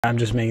I'm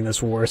just making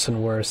this worse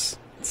and worse.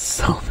 It's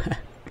so bad.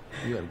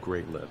 You have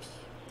great lips.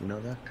 You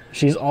know that?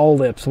 She's all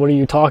lips. What are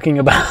you talking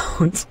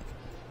about?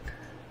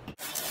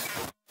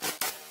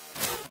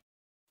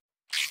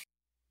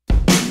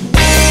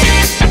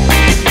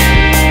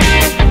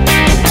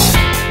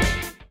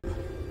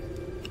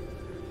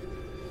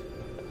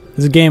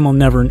 This game will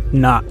never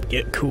not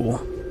get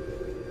cool.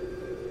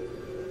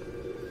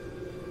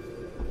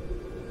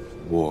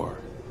 War.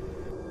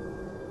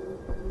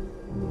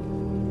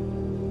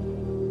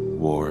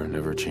 War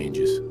never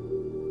changes.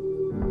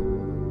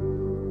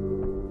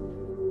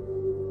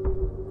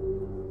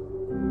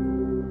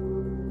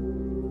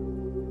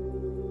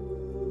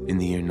 In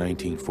the year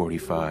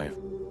 1945,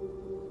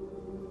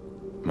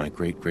 my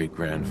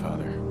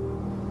great-great-grandfather,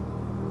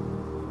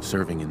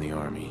 serving in the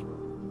army,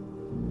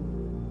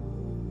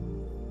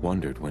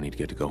 wondered when he'd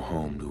get to go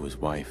home to his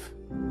wife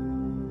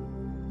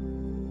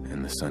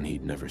and the son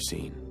he'd never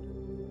seen.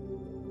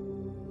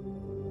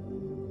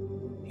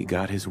 He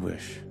got his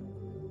wish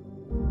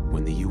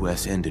when the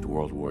U.S. ended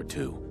World War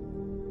II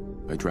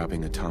by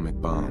dropping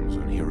atomic bombs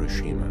on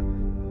Hiroshima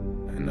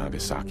and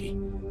Nagasaki.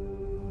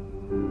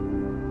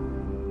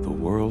 The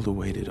world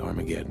awaited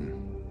Armageddon.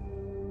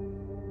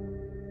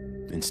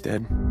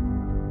 Instead,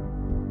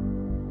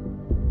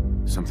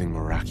 something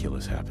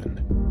miraculous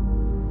happened.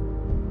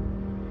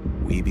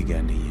 We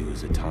began to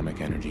use atomic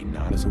energy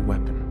not as a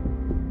weapon,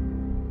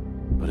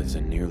 but as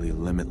a nearly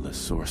limitless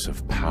source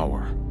of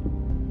power.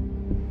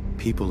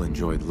 People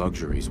enjoyed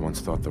luxuries once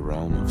thought the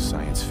realm of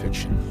science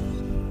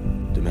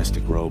fiction.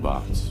 Domestic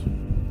robots,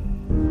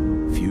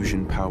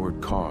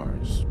 fusion-powered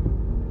cars,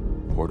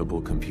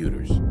 portable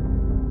computers.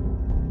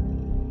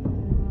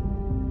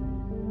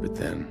 But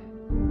then,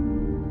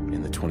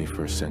 in the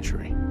 21st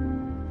century,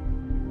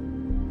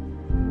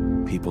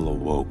 people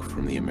awoke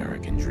from the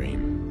American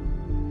dream.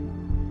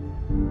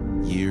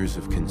 Years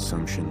of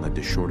consumption led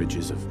to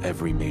shortages of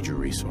every major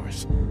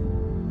resource.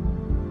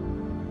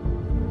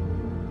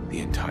 The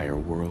entire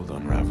world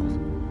unraveled.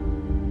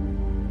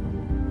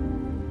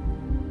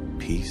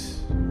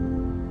 Peace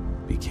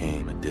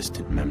became a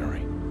distant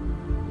memory.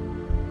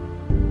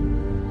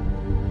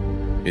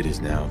 It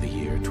is now the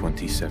year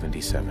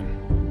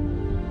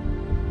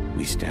 2077.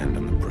 We stand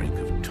on the brink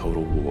of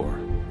total war.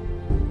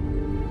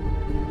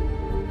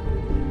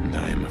 And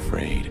I am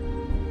afraid.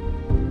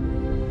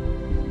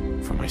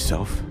 For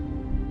myself,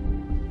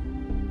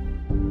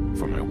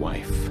 for my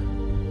wife,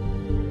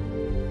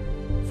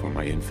 for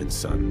my infant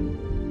son.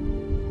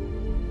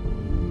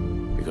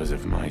 Because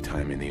if my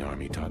time in the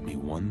army taught me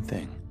one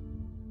thing,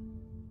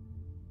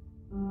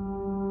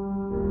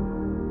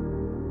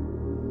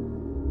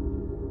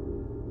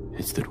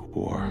 it's that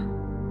war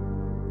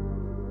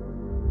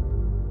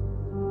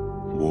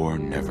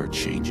never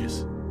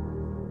changes.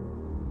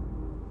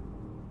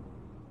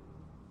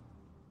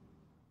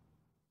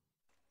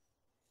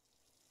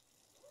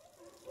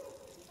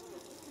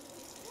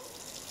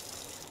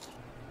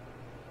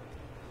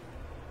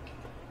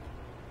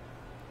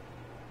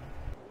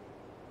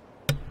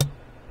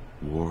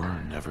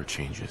 War never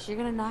changes. You're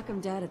gonna knock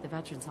him dead at the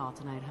Veterans Hall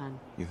tonight, hun.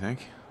 You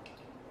think?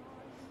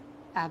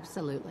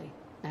 Absolutely.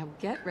 Now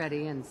get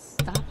ready and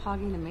stop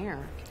hogging the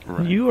mirror.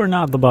 Right. You are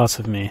not the boss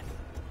of me.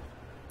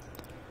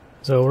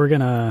 So we're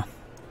gonna...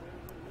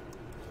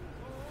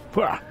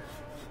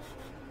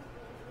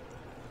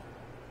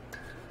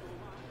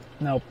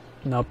 Nope.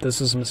 Nope,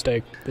 this is a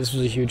mistake. This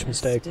was a huge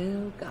mistake.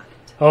 Still got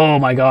it. Oh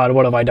my god,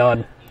 what have I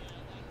done?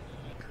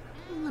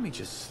 Let me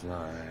just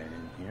slide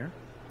in here.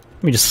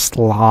 Let me just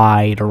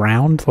slide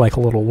around like a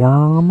little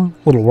worm.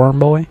 Little worm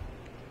boy.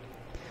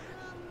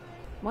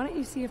 Why don't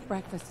you see if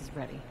breakfast is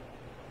ready?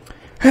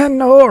 And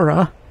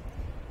Nora!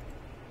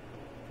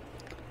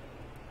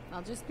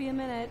 I'll just be a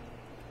minute.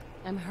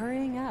 I'm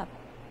hurrying up.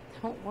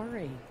 Don't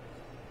worry.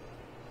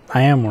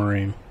 I am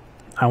worrying.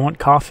 I want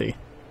coffee.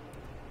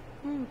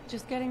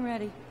 Just getting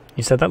ready.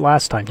 You said that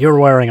last time. You're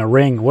wearing a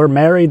ring. We're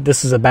married.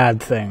 This is a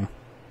bad thing.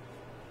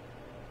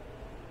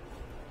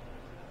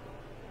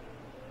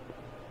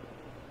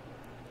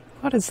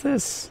 What is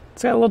this?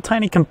 It's got little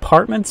tiny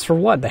compartments for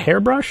what? The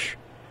hairbrush?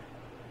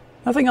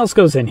 Nothing else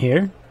goes in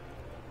here.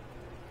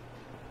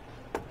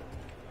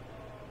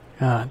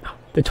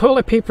 The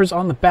toilet paper's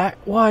on the back.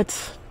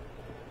 What?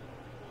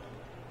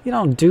 You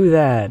don't do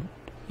that.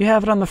 You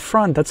have it on the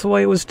front. That's the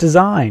way it was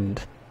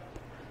designed.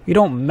 You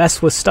don't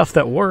mess with stuff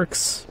that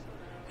works.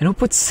 And who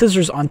puts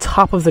scissors on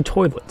top of the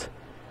toilet?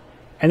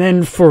 And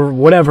then, for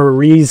whatever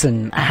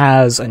reason,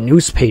 has a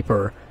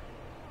newspaper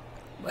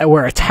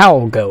where a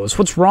towel goes.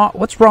 What's wrong?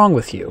 What's wrong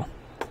with you?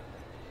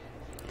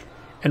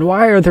 And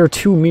why are there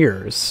two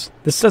mirrors?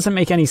 This doesn't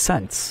make any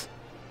sense.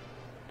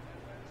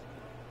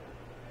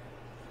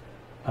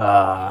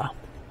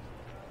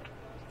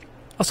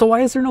 Also,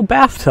 why is there no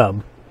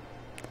bathtub?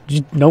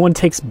 No one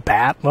takes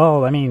bath?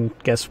 Well, I mean,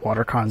 guess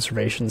water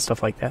conservation,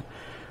 stuff like that.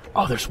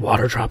 Oh, there's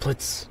water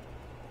droplets.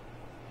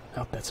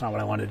 Oh, that's not what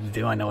I wanted to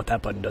do. I know what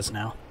that button does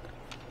now.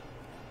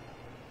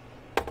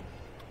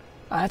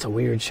 That's a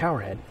weird shower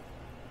head.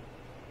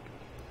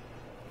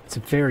 It's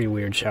a very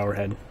weird shower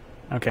head.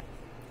 Okay.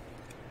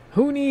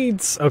 Who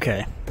needs...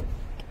 Okay.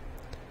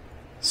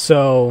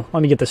 So,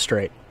 let me get this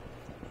straight.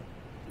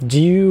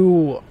 Do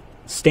you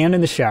stand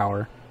in the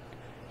shower,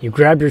 you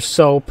grab your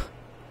soap,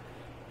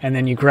 and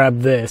then you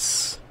grab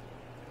this,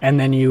 and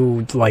then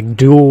you, like,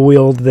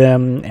 dual-wield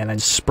them, and then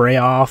spray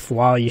off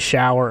while you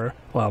shower?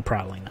 Well,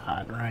 probably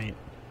not, right?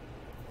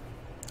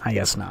 I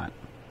guess not.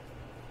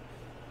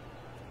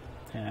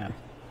 Yeah.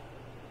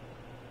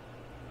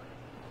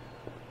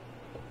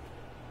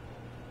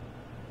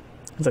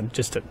 Is that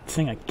just a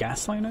thing of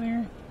gasoline in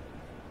here?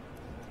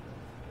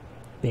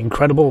 The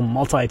incredible,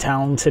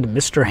 multi-talented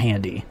Mr.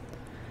 Handy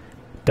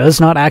does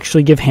not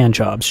actually give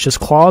handjobs, just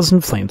claws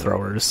and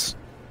flamethrowers.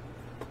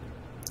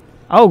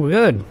 Oh,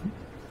 good.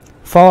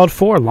 Fallout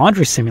 4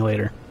 Laundry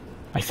Simulator.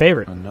 My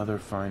favorite. Another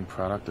fine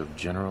product of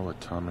General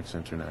Atomics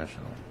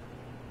International.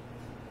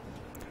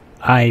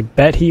 I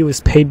bet he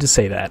was paid to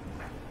say that.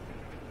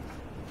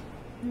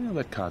 Yeah,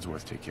 let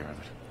Codsworth take care of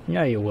it.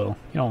 Yeah, you will.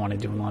 You don't want to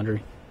do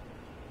laundry.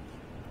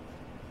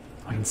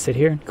 I can sit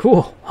here?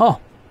 Cool. Oh.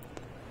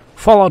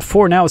 Fallout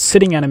 4 now is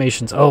sitting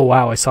animations. Oh,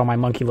 wow, I saw my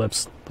monkey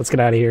lips. Let's get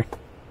out of here.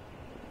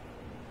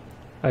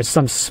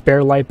 Some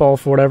spare light bulb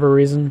for whatever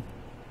reason.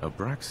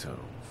 Abraxo,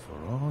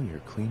 for all your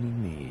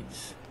cleaning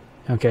needs.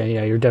 Okay,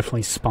 yeah, you're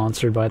definitely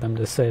sponsored by them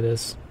to say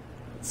this.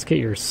 Let's get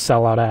your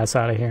sellout ass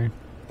out of here.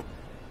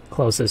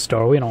 Close this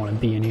door. We don't want to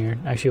be in here.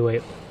 Actually,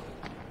 wait.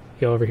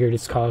 Go over here to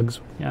Cogs.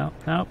 No,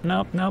 nope,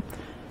 nope, nope.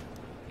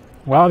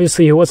 Well,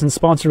 obviously he wasn't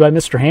sponsored by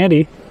Mr.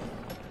 Handy.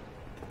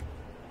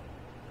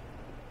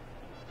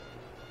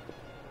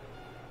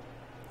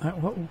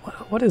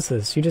 What is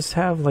this? You just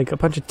have like a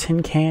bunch of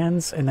tin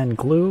cans and then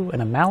glue and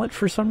a mallet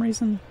for some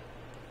reason?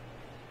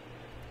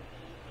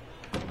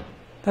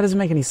 That doesn't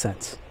make any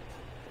sense.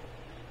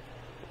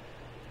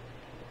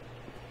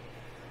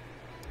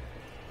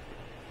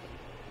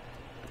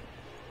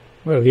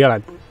 What, we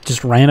got a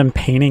just random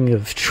painting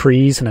of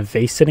trees and a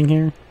vase sitting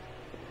here?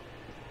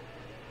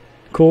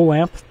 Cool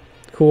lamp.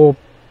 Cool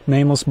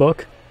nameless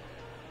book.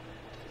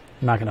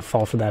 I'm not gonna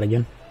fall for that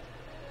again.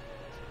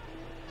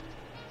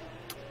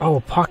 Oh,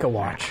 a pocket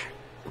watch.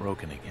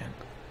 Broken again.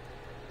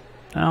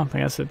 Oh, I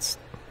guess it's...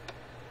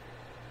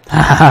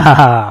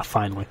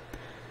 Finally.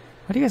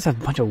 Why do you guys have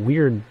a bunch of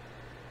weird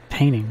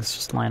paintings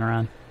just lying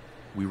around?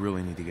 We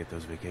really need to get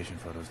those vacation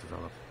photos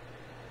developed.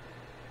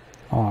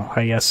 Oh,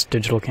 I guess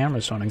digital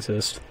cameras don't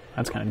exist.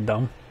 That's kind of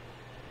dumb.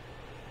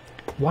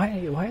 Why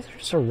is there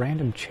just a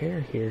random chair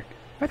here?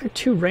 Why are there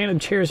two random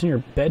chairs in your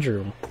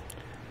bedroom?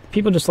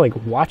 People just, like,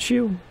 watch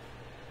you?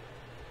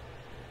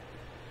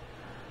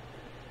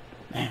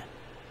 Man.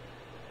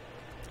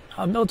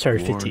 Military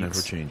War fatigues.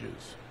 never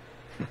changes.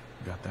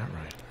 Got that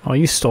right. Oh,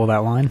 you stole that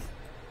line.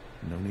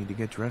 No need to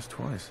get dressed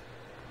twice.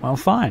 Well,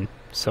 fine.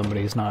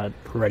 Somebody's not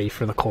ready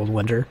for the cold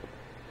winter.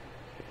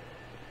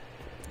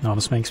 It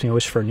almost makes me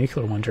wish for a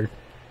nuclear winter.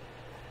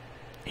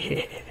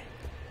 Yeah.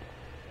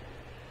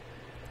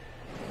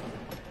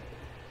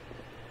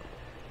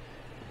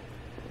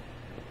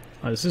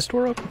 Oh, is this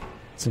door open?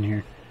 What's in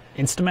here?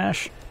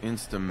 Instamash?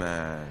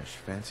 Instamash.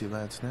 Fancy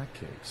lad snack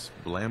cakes.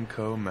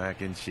 Blamco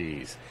mac and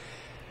cheese.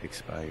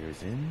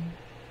 Expires in...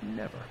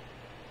 never.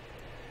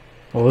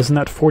 Well, isn't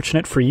that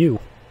fortunate for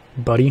you,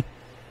 buddy?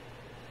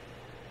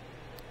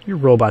 Your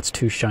robot's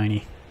too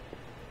shiny.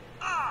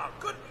 Ah,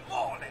 good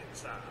morning,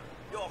 sir.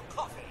 Your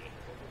coffee.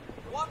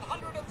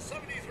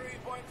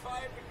 173.5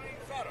 degrees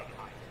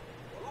Fahrenheit.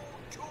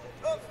 Brewed to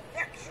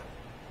perfection.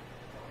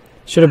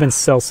 Should have been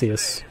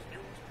Celsius.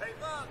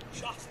 Newspaper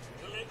just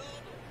delivered.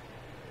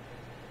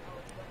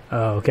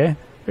 Oh, okay.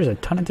 There's a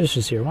ton of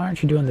dishes here. Why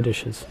aren't you doing the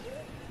dishes?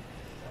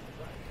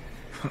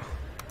 How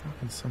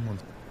can someone...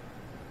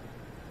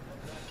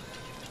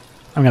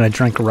 I'm gonna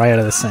drink right out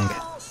of the sink.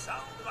 Oh,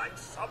 sound like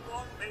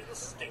someone made a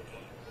stinky.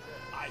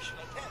 I shall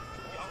attend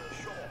to young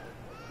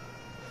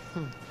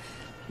Shaw.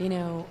 You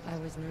know, I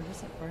was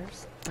nervous at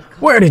first. but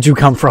Where did you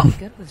come from?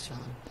 Good with Sean.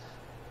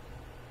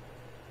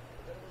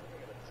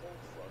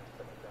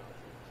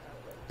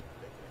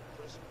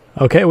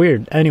 Okay,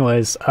 weird.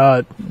 Anyways,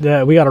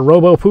 we got a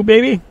Robo Poop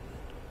Baby.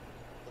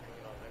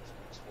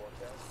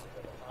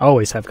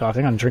 Always have coffee.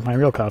 I'm gonna drink my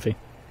real coffee.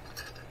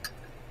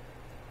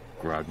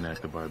 Grognak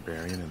the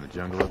Barbarian in the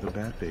Jungle of the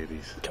Bat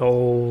Babies. My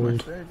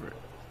Cold. favorite.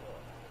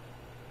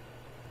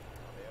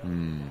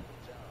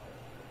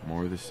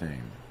 More of the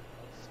same.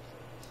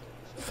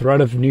 Threat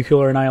of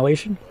nuclear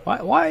annihilation?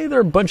 Why are there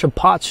a bunch of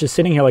pots just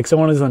sitting here like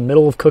someone is in the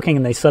middle of cooking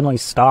and they suddenly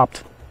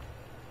stopped?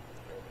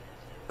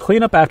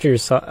 Clean up after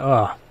yourself.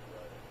 Ugh.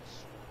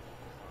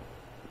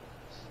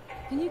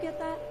 Can you get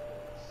that?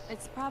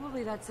 It's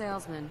probably that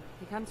salesman.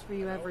 He comes for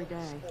you every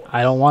day.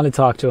 I don't want to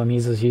talk to him.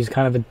 He's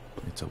kind of a...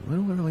 It's a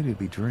little early to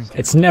be drinking.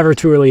 It's never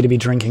too early to be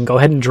drinking. Go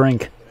ahead and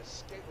drink.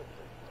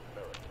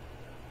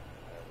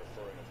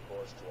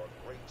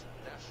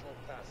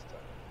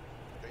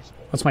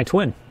 What's my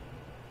twin?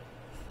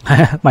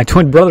 My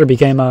twin brother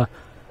became a...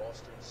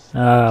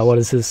 what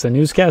is this? A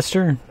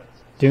newscaster?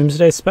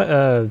 Doomsday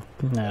I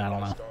don't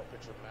know.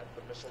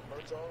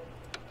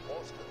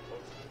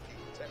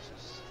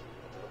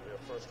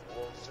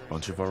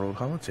 Bunch of our old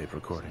holotape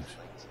recordings.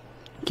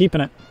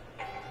 Keeping it.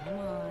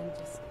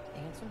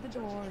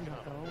 door, and he'll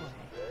go away.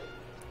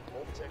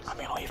 I'm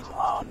gonna leave him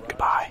alone.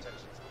 Goodbye.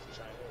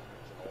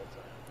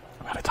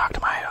 I'm gonna talk to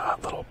my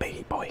little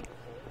baby boy.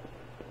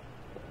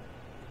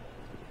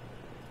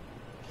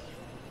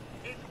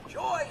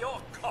 Enjoy your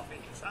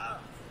coffee, sir.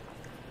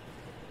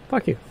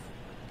 Fuck you.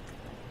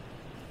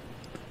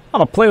 I'm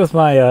gonna play with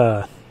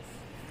my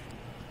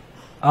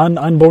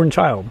unborn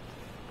child.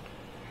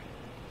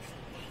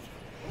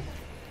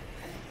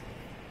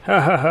 Ha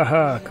ha ha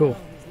ha, cool.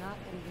 He's not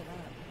gonna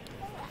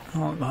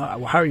give up.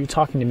 Oh, how are you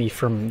talking to me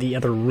from the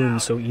other room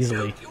so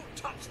easily? Don't you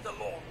touch the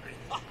laundry.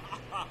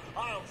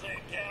 I'll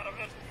take care of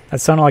it. That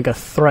sounded like a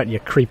threat, you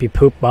creepy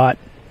poop bot.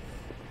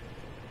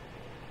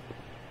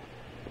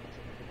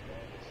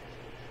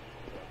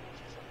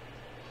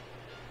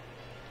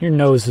 Your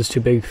nose is too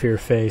big for your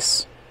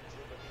face.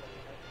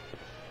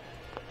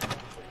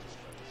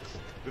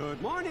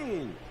 Good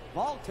morning.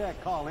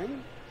 Vault-Tec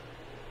calling.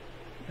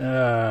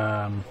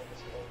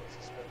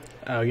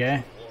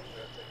 Okay.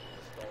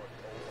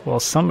 Well,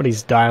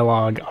 somebody's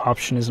dialogue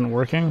option isn't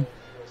working.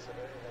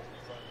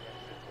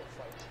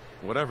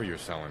 Whatever you're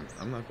selling,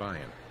 I'm not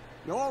buying.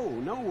 Oh,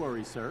 no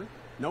worries, sir.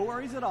 No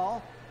worries at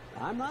all.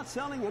 I'm not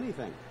selling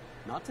anything.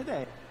 Not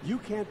today. You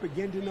can't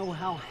begin to know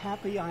how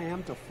happy I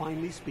am to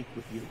finally speak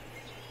with you.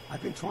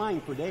 I've been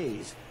trying for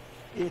days.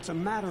 It's a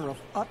matter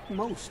of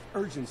utmost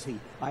urgency,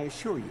 I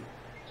assure you.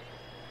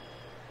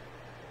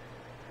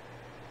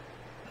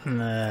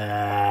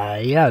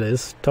 Yeah, it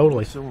is.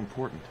 Totally. So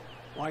important.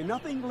 Why,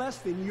 nothing less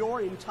than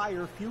your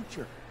entire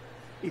future.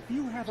 If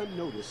you haven't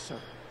noticed, sir,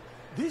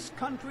 this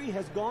country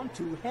has gone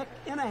to heck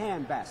in a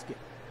handbasket.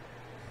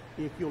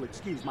 If you'll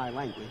excuse my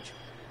language,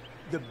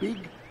 the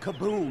big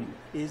kaboom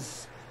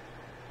is...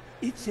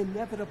 It's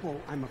inevitable,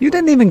 I'm afraid. You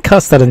didn't even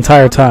cuss that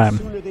entire time.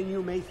 Sooner than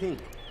you may think.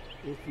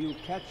 If you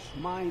catch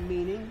my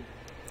meaning...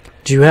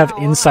 Do you have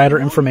Now, insider I know you're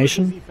a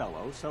information? busy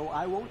fellow, so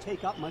I won't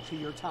take up much of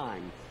your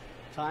time.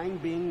 Time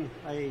being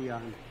a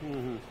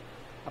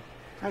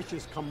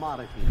precious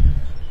commodity.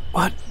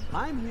 What?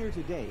 I'm here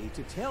today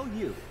to tell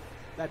you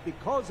that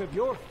because of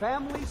your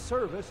family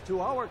service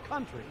to our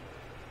country,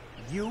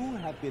 you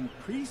have been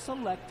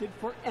pre-selected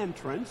for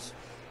entrance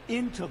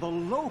into the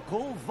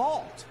local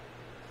vault.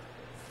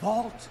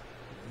 Vault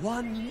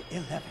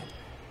 111.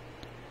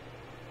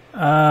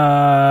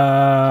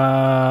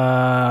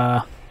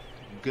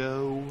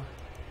 Go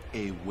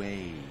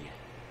away.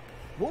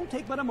 Won't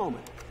take but a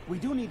moment. We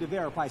do need to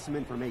verify some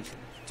information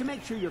to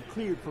make sure you're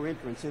cleared for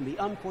entrance in the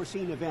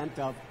unforeseen event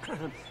of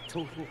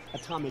total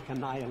atomic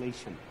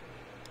annihilation.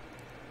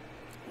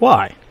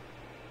 Why?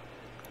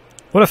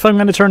 What if I'm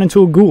going to turn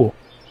into a ghoul?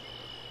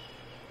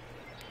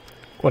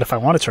 What if I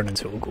want to turn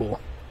into a ghoul?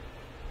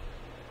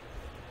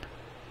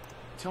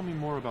 Tell me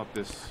more about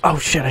this. Oh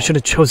shit, I should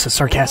have chose the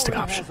sarcastic It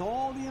option. has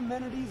all the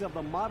amenities of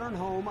the modern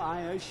home, I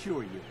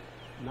assure you.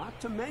 Not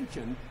to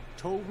mention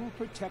total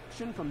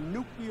protection from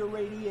nuclear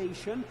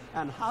radiation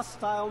and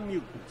hostile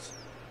mutants.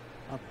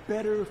 A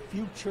better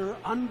future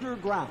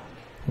underground.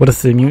 What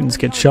if the mutants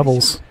get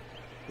shovels?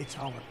 It's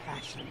our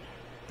passion.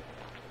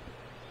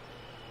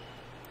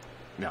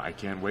 Yeah, I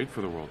can't wait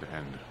for the world to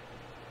end.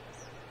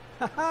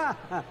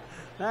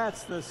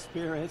 That's the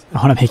spirit.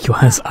 I want to make you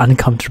as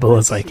uncomfortable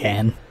as I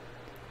can.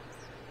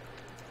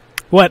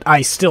 What?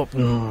 I still...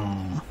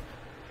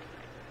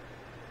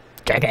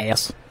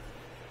 Jackass.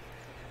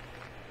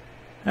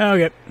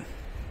 Okay.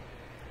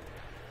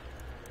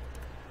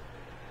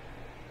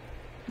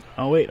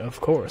 Oh wait, of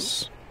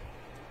course.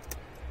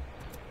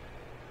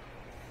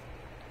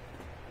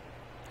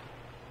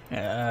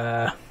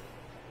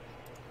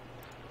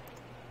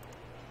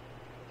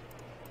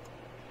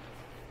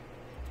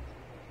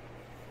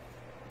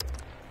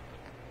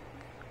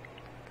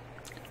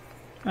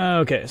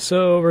 Okay,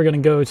 so we're gonna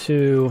go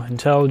to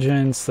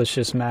intelligence. Let's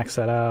just max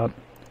that out.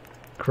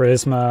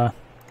 Charisma.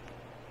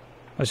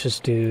 Let's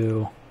just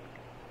do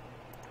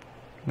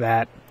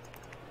that.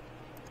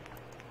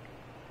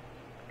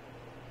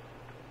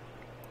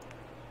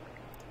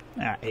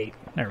 Ah, 8.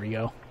 There we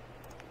go.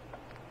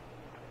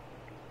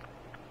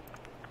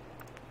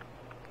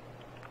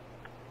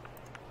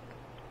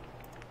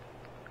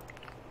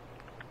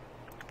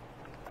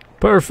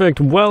 Perfect,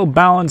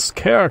 well-balanced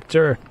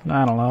character.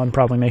 I don't know, I'm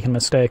probably making a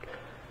mistake.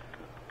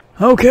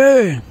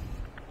 Okay.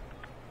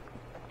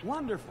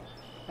 Wonderful.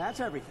 That's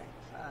everything.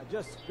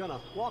 Just gonna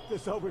walk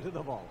this over to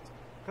the vault.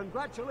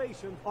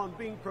 Congratulations on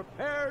being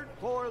prepared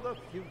for the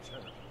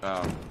future.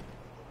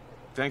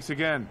 Thanks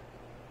again.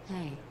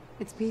 Hey,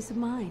 it's peace of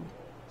mind.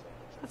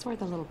 That's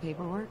worth a little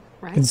paperwork,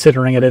 right?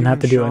 Considering I didn't have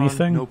to do Sean,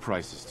 anything. No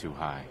price is too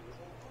high.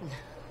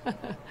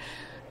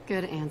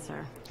 Good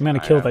answer. I'm gonna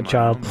I kill have that my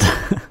child.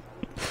 own.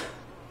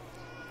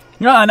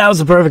 Ah, now's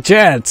the perfect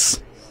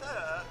chance.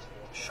 Sir,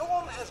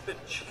 Sean has been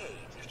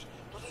changed,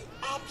 but he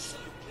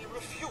absolutely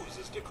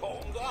refuses to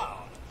calm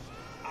down.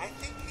 I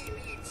think he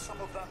needs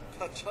some of that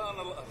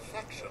paternal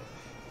affection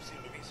you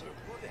seem to be so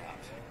good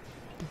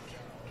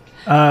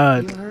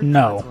at. You heard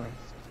No. Codsworth.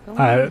 Go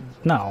on.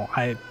 No,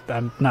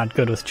 I'm not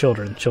good with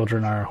children.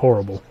 Children are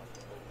horrible.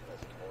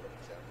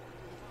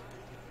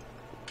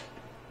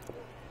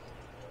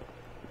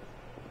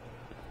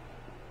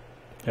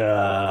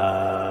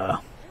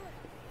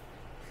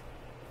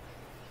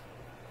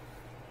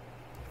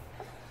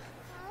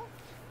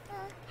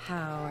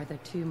 How are the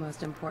two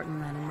most important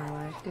men in my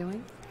life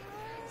doing?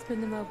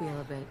 Spin the mobile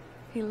a bit.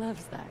 He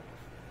loves that.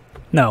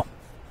 No.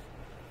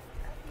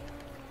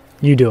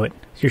 You do it.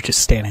 You're just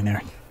standing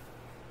there.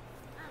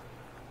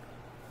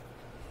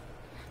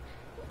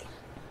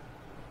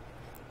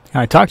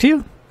 Can I talk to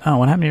you? Oh,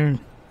 what happened to your...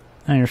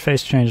 Oh, your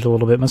face changed a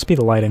little bit. Must be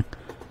the lighting.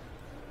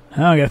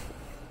 Okay.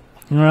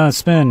 We're on a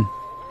spin.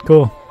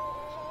 Cool.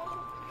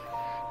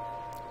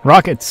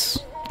 Rockets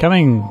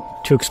coming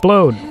to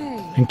explode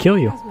and kill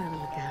you. How's my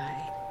little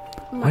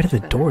guy? Why did the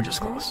Much door better, just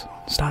huh? close?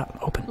 Stop.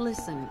 Open.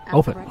 Listen,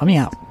 Open. Let me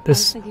out.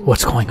 This...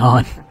 What's going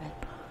on?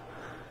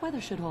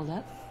 Weather should hold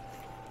up.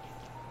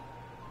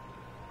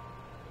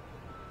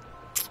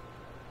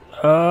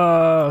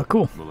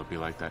 Cool. Will it be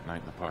like that night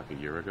in the park a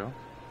year ago?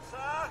 Sir,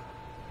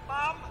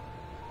 Mum,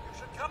 you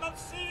should come and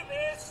see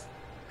this.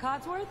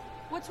 Codsworth,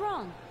 what's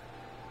wrong?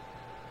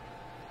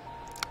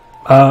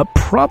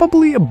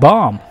 Probably a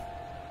bomb.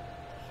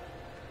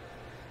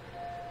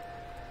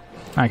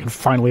 I can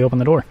finally open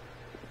the door.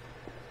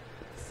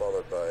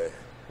 Followed by...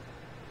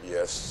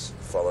 Yes,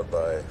 followed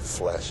by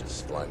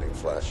flashes, blinding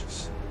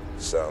flashes.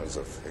 Sounds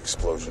of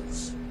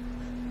explosions.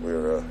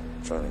 We're,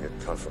 trying to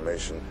get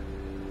confirmation.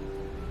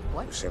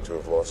 What? We seem to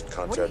have lost What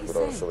contact are you with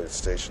our saying? affiliate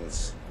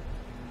stations.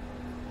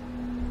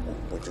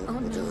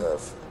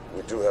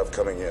 We do have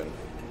coming in.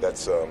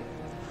 That's,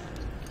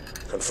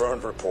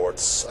 confirmed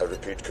reports, I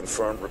repeat,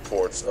 confirmed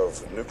reports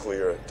of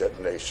nuclear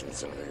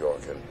detonations in New York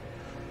and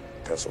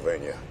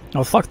Pennsylvania.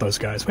 Oh, fuck those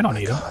guys. We don't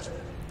need them. God.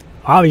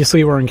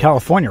 Obviously, we're in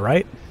California,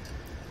 right?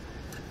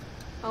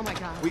 Oh my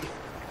god.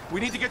 We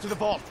need to get to the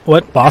vault.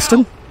 What,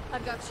 Boston?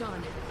 I've got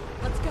Sean.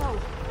 Let's go.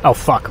 Oh,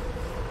 fuck.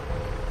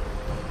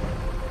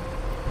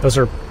 Those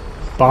are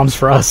bombs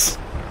for us.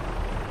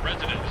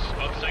 Residents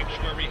of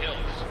Sanctuary Hills,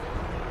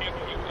 if you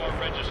are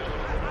registered,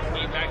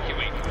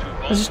 evacuate to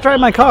Vault Let's just drive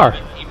my car.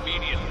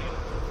 immediately.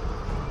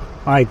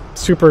 My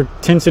super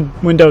tinted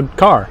windowed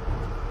car.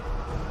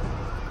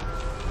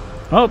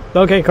 Oh,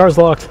 okay, car's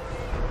locked.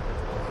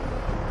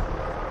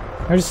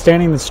 They're just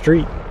standing in the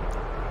street.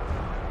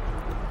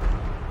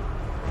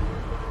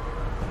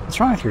 What's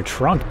wrong with your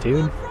trunk,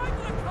 dude?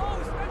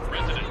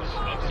 Residents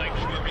of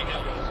Sanctuary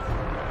Hills,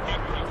 if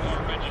you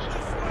are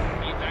registered,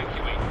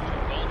 evacuate to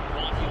Vault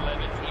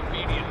 111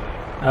 immediately.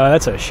 Oh,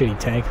 that's a shitty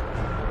tank.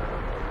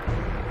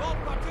 All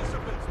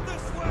participants,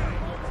 this way.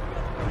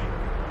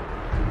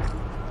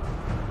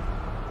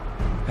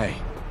 Hey,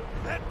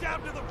 Head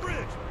down to the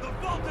bridge. The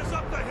vault is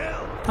up the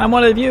hill. I'm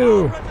one of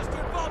you!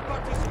 Registered vault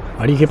participants.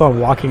 Why do you keep on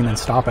walking and then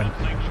stopping?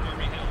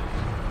 Sanctuary Hills,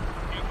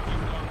 if you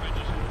are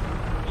registered,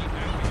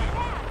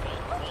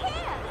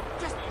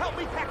 evacuate. Just help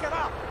me pack it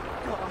up!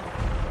 God,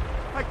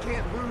 I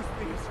can't lose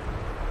these.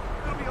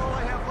 It'll be all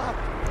I have left.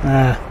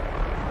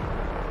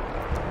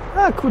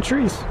 Cool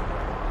trees.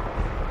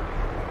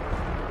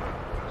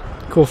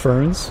 Cool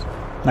ferns.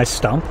 Nice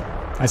stump.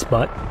 Nice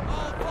butt. All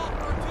vault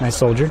participants, Nice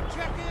soldier. check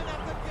in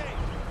at the gate.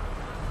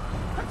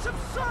 That's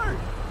absurd!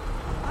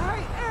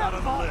 I am Not on the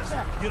vault list.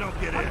 tech. You don't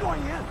get I'm in.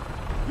 going in.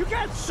 You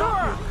can't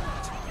stop me.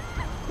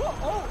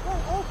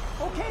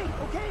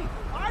 Okay.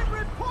 I'm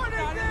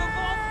reporting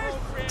this!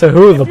 To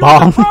who? The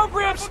bomb?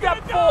 Program step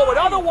forward,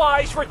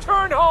 otherwise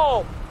return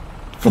home.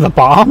 For the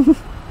bomb?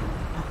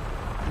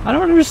 I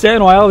don't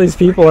understand why all these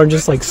people are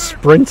just like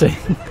sprinting.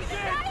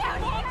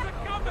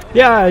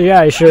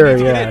 Yeah, sure,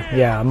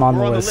 yeah, I'm on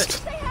the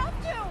list.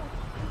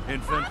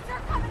 Infant,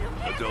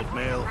 adult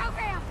male,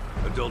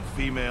 adult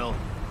female.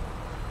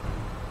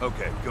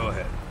 Okay, go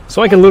ahead.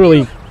 So I can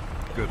literally,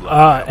 Good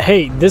luck.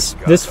 hey, this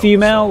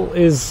female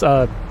is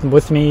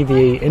with me.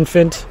 The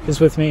infant is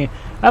with me.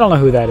 I don't know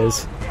who that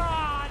is.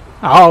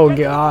 Oh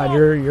god,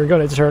 you're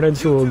gonna turn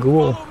into a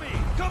ghoul. Follow me.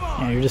 Come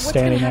on. Yeah, you're just What's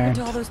gonna standing happen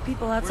there. to all those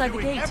people outside the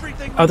We're doing gate?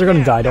 everything Oh, they're we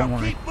gonna can. die, don't Now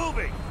worry. Keep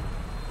moving.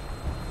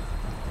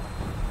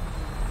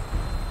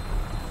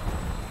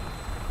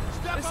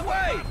 Step This on the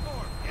way.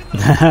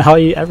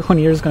 platform. Everyone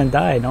here is gonna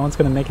die. No one's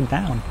gonna make it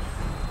down.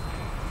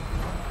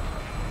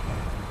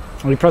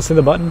 Are we pressing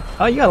the button?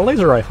 Oh, you got a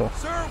laser rifle.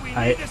 Sir, we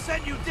I- need to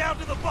send you down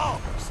to the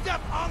vault. Step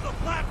on the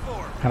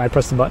platform. Can I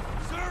press the button?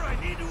 Sir, I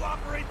need to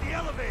operate the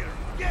elevator.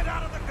 Get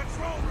out of the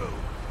control room.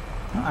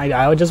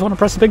 I just want to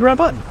press the big red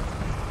button.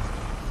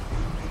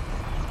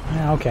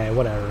 Yeah, okay,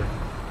 whatever.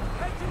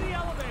 Head to the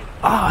elevator.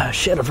 Ah,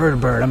 shit, a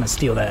vertibird. I'm gonna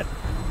steal that.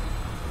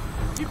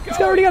 Keep It's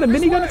going. already got a This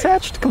minigun way.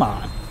 attached. Come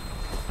on.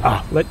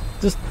 Ah, let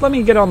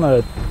me get on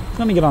the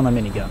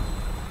minigun.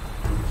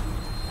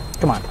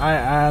 Come on,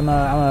 I'm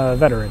a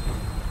veteran.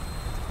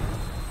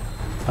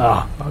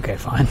 Oh, okay,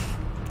 fine.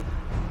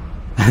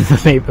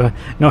 The baby,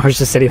 Nora's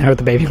just sitting there with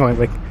the baby going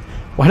like,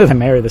 why did I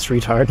marry this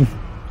retard?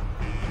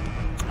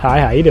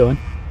 Hi, how you doing?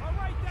 All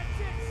right, that's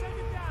it. Send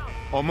it down.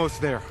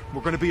 Almost there.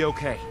 We're gonna be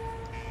okay.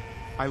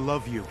 I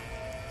love you.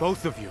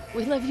 Both of you.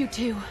 We love you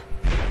too.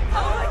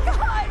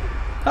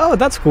 Oh,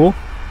 that's cool.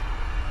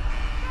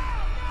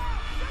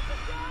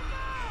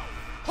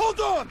 Hold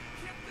on. Can't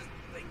this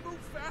thing move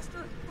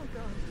faster?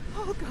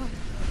 Oh god.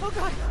 Oh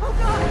god. Oh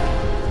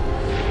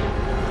god.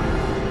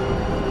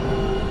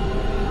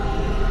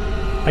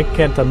 I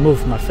can't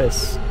move my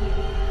face.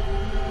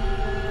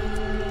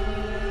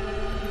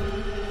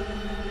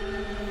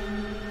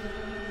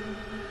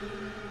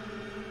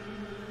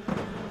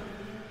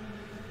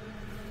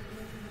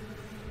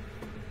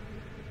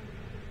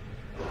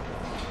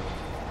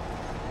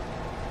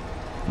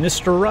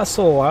 Mr.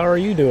 Russell, how are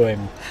you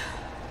doing?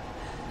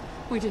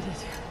 We did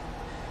it.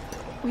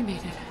 We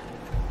made it.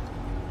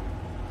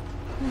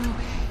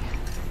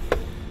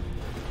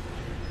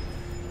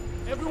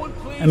 Everyone,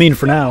 please. I mean,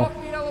 for step now. off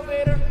the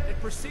elevator and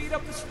proceed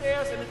up the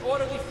stairs in an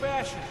orderly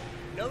fashion.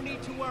 No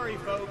need to worry,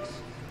 folks.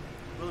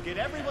 We'll get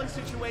everyone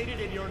situated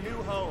in your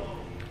new home.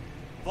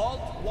 Vault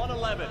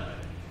 111.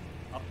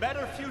 A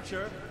better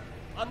future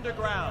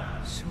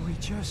underground. So we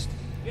just...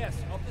 Yes,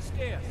 up the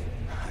stairs.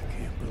 I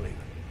can't believe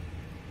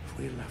it. If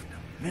we left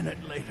a minute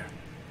later...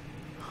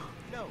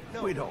 No,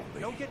 We'd all be.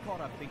 don't get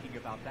caught up thinking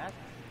about that.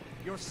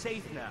 You're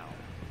safe now.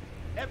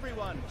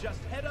 Everyone, just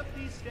head up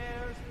these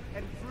stairs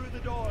and through the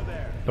door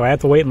there. Do I have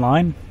to wait in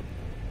line?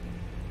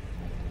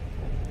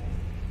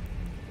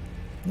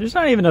 There's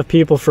not even enough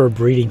people for a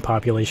breeding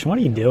population. What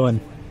are you doing?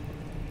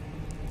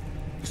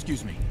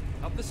 Excuse me.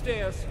 Up the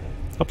stairs.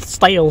 Up the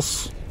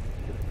stairs.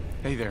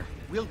 Hey there.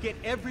 We'll get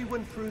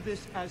everyone through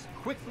this as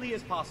quickly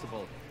as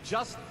possible.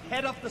 Just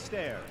head up the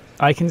stairs.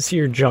 I can see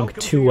your junk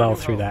Welcome too to your well new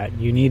through home. that.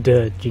 You need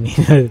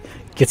to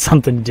get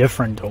something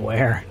different to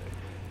wear.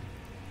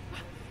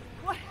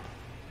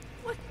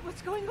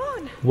 What's going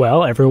on?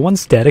 Well,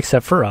 everyone's dead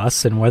except for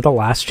us, and we're the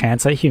last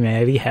chance that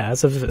humanity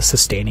has of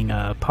sustaining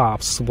a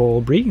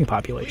possible breeding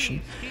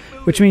population.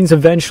 Which means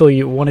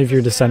eventually one of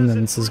your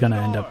descendants is going to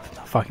end up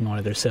fucking one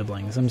of their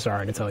siblings. I'm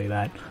sorry to tell you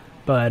that.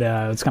 But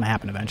it's going to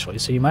happen eventually,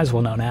 so you might as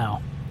well know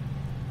now.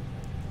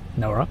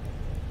 Nora?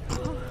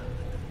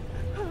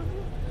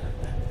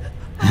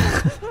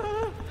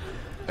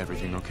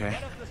 Everything okay?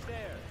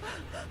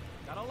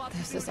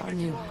 This is our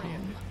new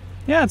home.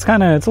 Yeah, it's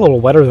a little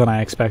wetter than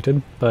I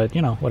expected, but,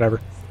 you know, whatever.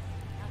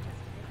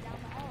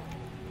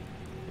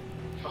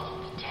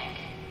 Vault Tech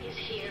is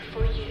here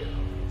for you.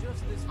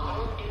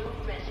 All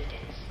new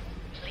residents,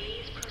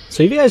 please proceed.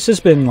 So have you guys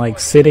just been, like,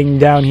 sitting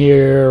down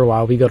here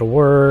while we go to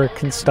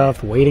work and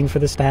stuff, waiting for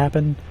this to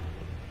happen?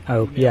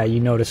 Oh, yeah, you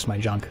noticed my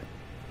junk.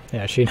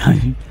 Yeah, she... Over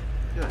there.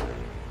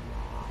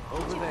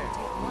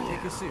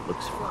 Take a seat.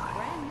 Looks fine.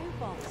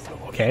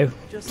 Okay.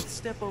 Just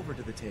step over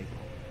to the table.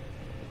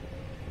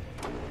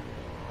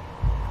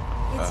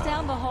 It's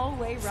down the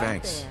hallway right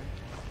Thanks. there.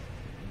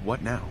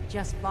 What now?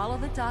 Just follow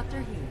the doctor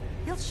here.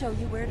 He'll show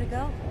you where to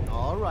go.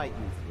 All right,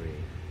 you three.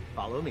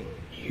 Follow me.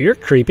 You're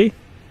creepy.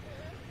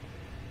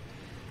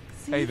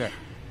 Hey there.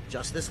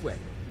 Just this way.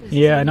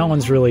 Yeah, no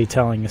one's really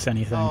telling us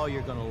anything. Oh,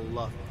 you're gonna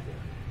love it here.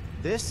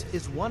 This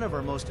is one of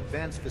our most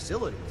advanced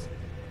facilities.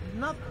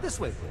 Not this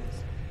way,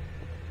 please.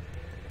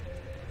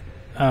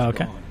 Oh,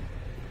 okay. Gone.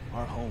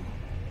 Our home.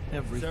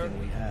 Everything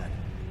we had.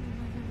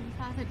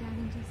 Father down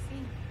in D.C.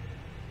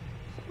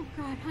 Oh,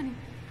 God, honey.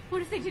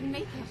 What if they didn't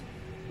make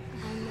it?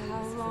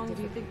 How long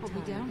do you think we'll be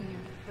down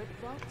here?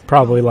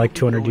 Probably like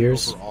 200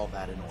 years. Over all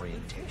that in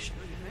orientation.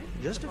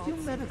 Just a few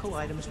medical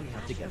items we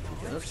have to get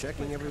through. Just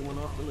checking everyone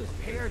off the list.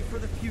 Prepared for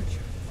the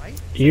future, right?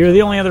 You're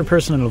the only other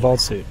person in a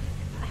vault suit.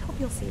 I hope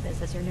you'll see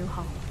this as your new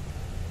home.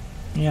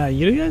 Yeah,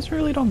 you guys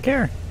really don't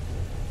care.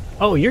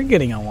 Oh, you're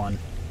getting on one.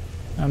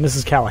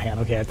 Mrs. Callahan.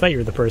 Okay, I thought you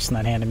were the person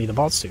that handed me the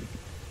vault suit.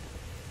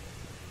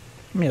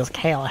 Miss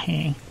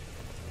Callahan.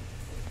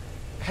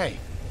 Hey.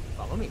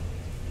 Follow me.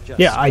 Just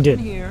Yeah, I step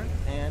in did. here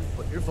and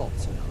put your vault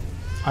suit on.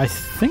 I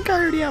think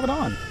I already have it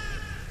on.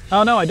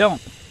 Oh, no, I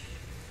don't.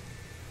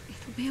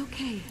 It'll be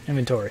okay.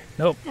 Inventory.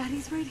 Nope.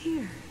 Daddy's right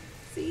here.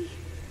 See?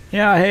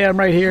 Yeah, hey, I'm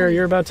right here.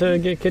 You're about to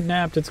get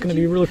kidnapped. It's going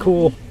to be really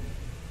cool.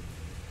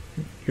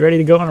 You ready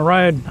to go on a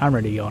ride? I'm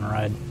ready to go on a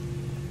ride.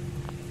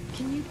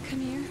 Can you come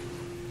here?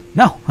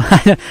 No,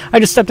 I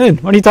just stepped in.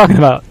 What are you talking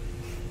about?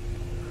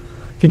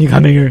 Can you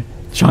come here?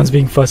 Sean's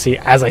being fussy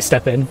as I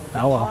step in.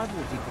 Oh well. God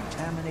will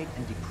decontaminate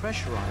and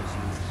depressurize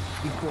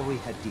you before we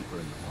head deeper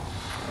in the vault.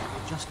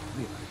 Just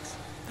relax.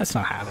 That's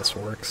not how this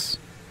works.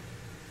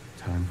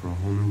 Time for a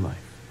whole new life.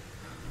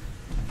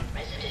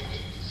 Resident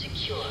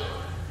secure.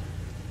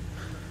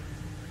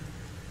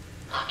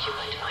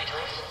 Occupied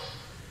vitals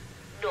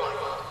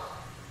normal.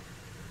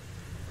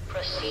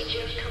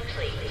 Procedure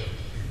complete.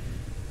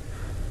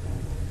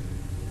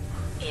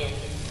 In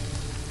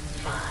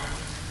 5,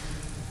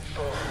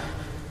 4,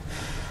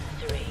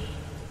 3, 2,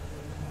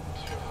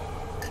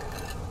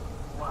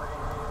 1.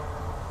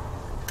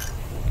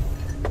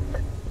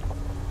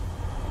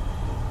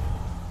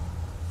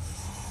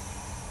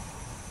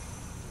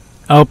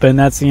 Oh, and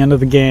that's the end of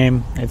the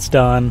game. It's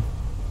done.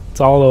 It's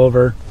all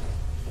over.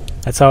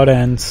 That's how it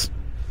ends.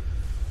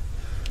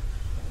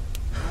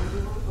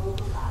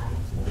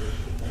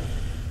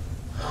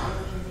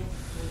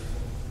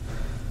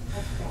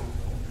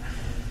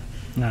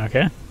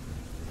 Okay.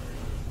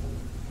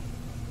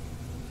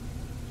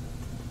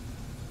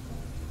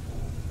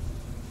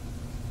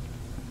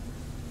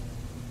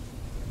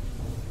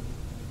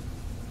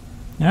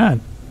 Yeah,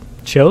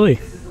 chilly.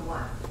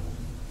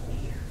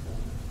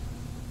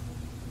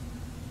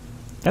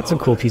 That's a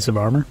cool piece of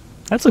armor.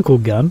 That's a cool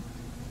gun.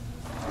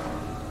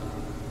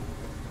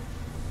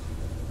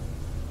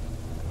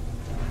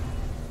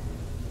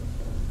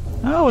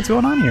 Oh, what's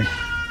going on here?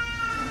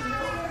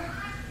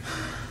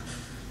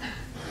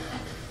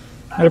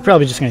 They're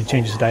probably just going to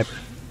change his diaper.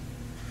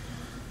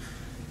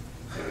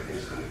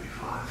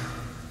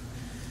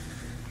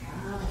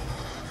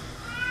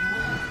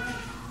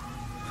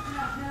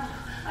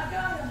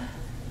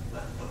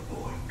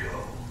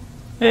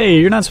 Hey,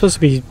 you're not supposed to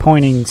be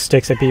pointing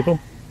sticks at people.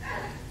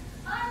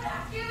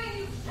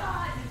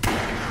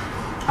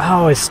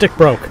 Oh, his stick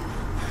broke.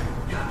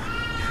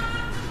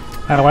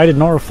 Why did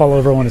Nora fall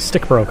over when his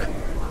stick broke?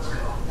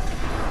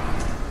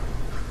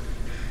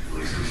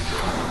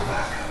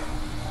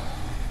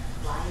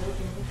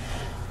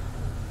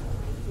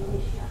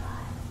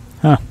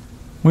 Huh.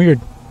 Weird.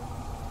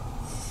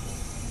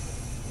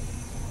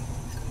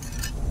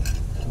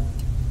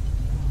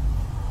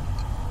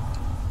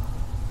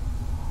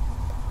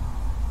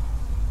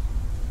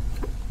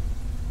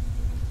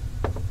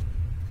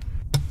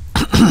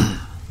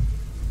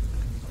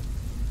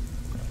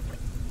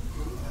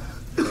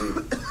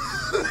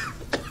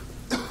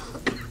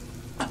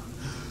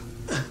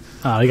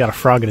 Oh, he got a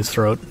frog in his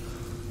throat.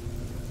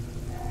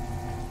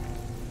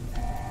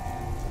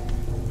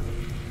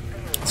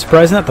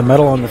 Surprising that the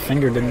metal on the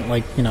finger didn't,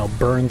 like, you know,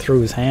 burn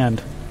through his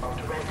hand.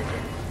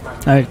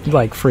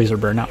 Like freezer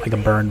burn, not like a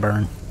burn.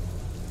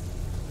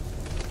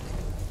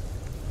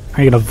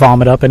 Are you gonna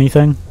vomit up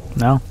anything?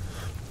 No?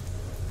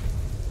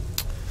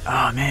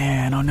 Oh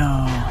man, oh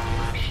no.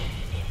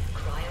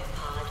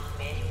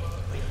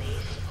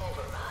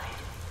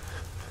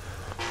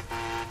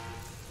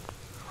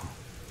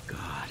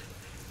 God.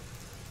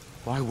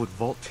 Why would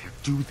Vault-Tec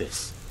do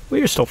this? Well,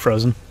 you're still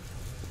frozen.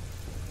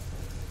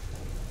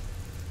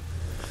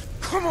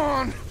 Come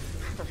on!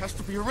 There has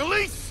to be a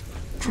release!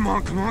 Come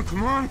on, come on,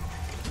 come on!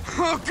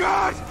 Oh,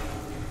 God!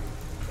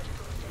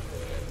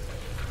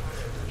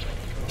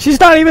 She's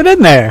not even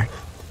in there!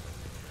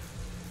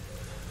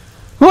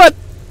 What?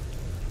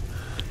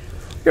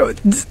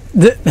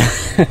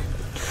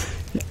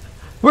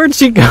 Where'd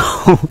she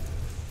go?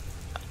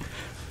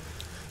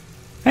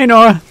 Hey,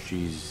 Nora.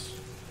 She's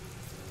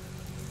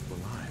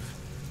alive.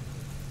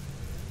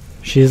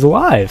 She's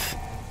alive.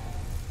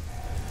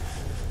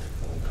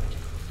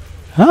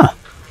 Huh.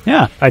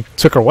 Yeah, I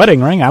took her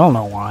wedding ring. I don't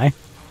know why.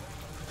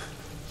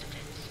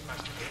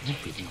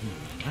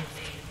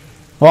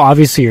 Well,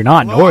 obviously you're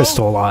not. Nora's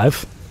still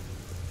alive.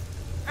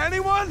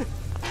 Anyone?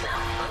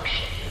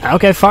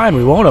 Okay, fine.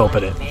 We won't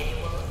open it.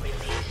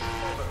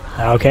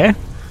 Okay.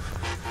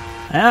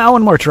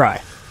 One more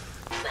try.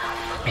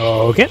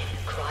 Okay.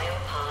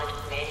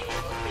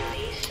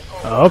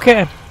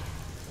 Okay.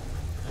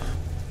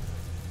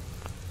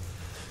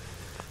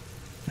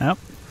 Yep.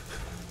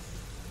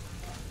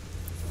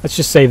 Let's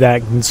just say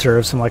that can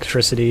conserve some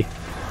electricity.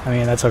 I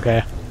mean, that's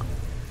okay.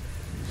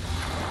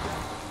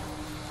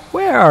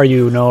 Where are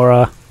you,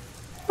 Nora?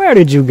 Where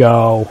did you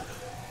go?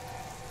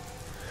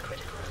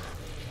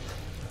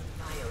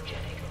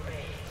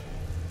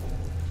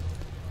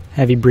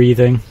 Heavy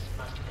breathing.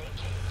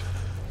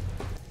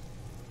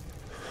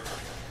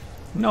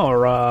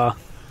 Nora.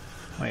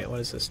 Wait, what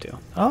does this do?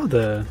 Oh,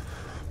 the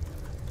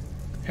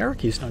arrow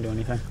keys don't do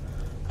anything.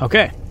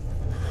 Okay.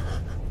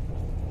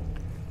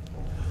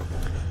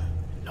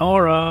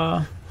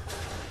 Nora.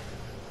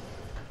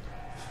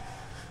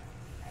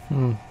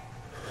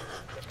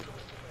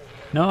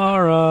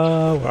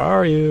 Nora, where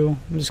are you?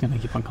 I'm just gonna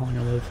keep on calling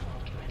her Liv.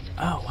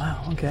 Oh,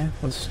 wow, okay.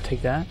 Let's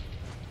take that.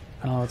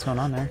 I don't know what's going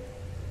on there.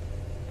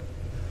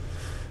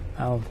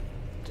 I'll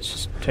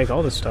just take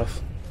all this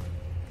stuff.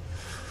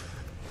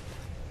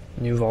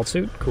 New vault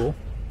suit, cool.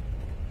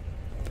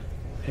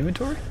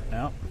 Inventory?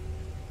 No.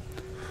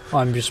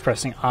 Well, I'm just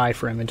pressing I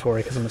for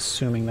inventory because I'm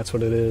assuming that's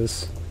what it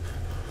is.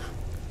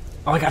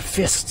 Oh, I got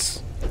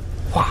fists!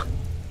 Wah!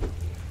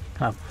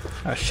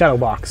 A shadow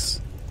box.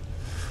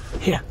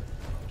 Here.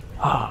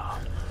 Ah.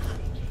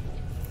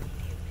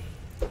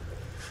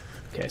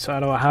 Okay, so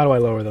how do I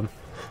lower them?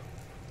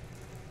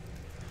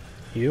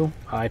 U,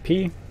 I,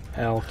 P,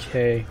 L,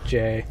 K,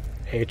 J,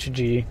 H,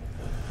 G,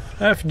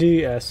 F,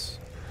 D, S.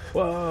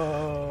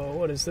 Whoa,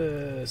 what is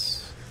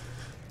this?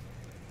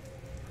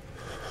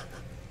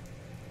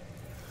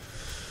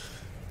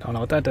 Don't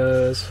know what that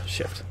does.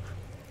 Shift.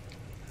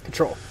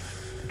 Control.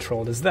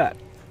 Control does that.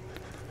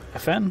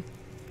 FN,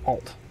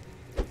 Alt.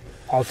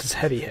 Alt is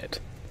heavy hit.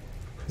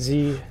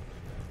 Z.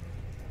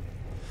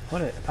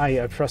 What?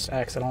 I pressed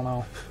X. I don't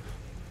know.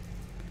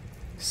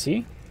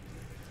 C.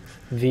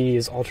 V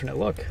is alternate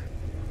look.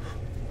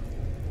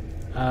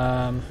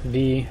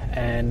 V,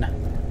 N,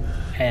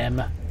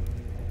 M.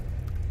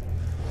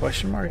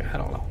 Question mark? I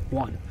don't know.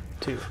 1,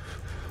 2.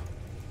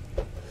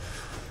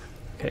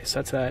 Okay, so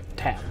that's that.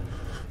 Tab.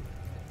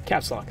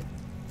 Caps lock.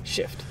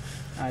 Shift.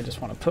 I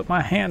just want to put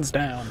my hands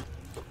down.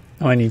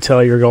 When you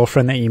tell your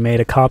girlfriend that you made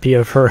a copy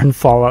of her in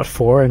Fallout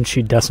 4 and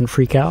she doesn't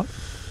freak out.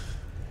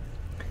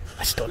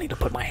 I still need to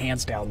put my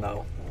hands down,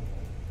 though.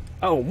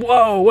 Oh,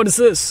 whoa, what is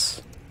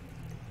this?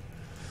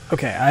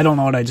 Okay, I don't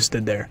know what I just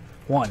did there.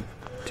 1,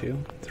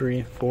 2,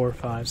 3, 4,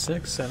 5,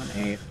 6, 7,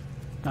 8,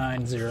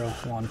 9, 0,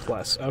 1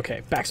 plus.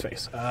 Okay,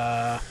 backspace.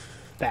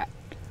 That.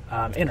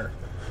 Enter.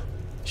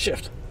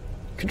 Shift.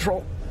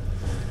 Control.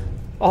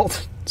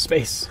 Alt.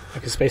 Space.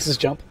 Okay, space is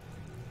jump.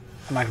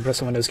 I'm not gonna press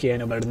the Windows key, I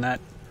know better than that.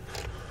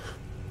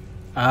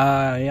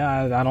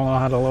 Yeah, I don't know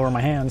how to lower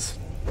my hands.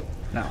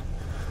 No.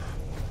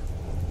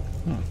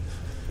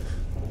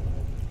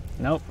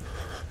 Nope.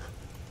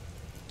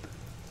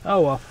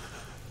 Oh well.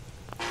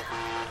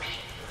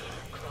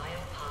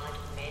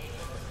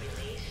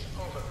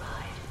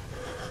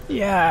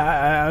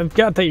 Yeah, I've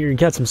got that you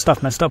got some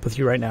stuff messed up with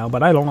you right now,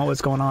 but I don't know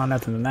what's going on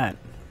other than that.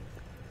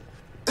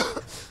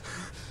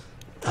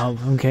 Oh,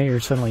 okay, you're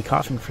suddenly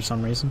coughing for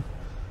some reason.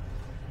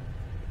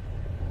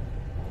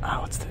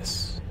 Oh, what's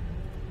this?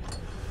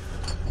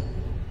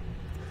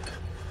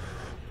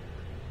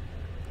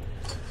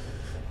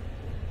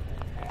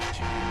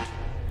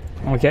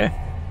 Okay.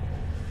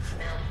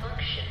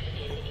 Malfunction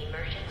in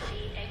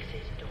emergency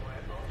exit door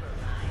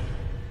override.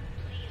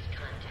 Please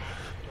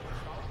contact your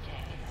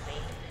Vault-Tec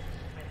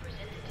maintenance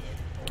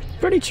representative.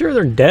 Pretty sure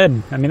they're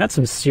dead. I mean, that's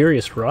some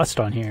serious rust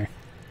on here.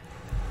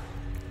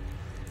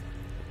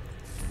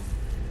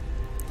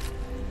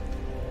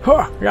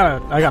 Huh,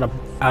 I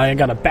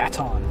got a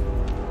baton.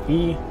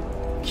 E,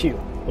 Q.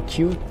 Well,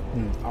 Q,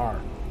 R.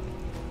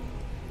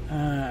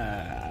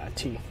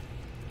 T.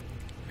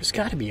 There's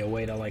got to be a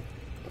way to, like...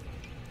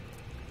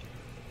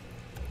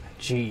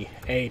 G,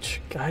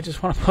 H. God, I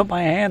just want to put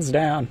my hands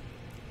down.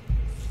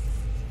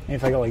 Maybe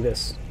if I go like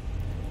this.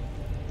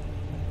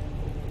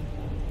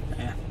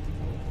 Yeah.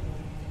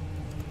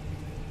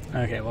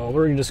 Okay, well,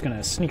 we're just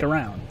gonna sneak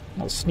around.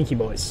 Little sneaky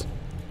boys.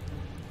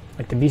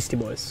 Like the Beastie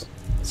Boys.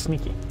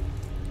 Sneaky.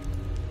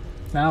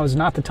 Now is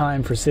not the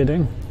time for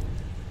sitting.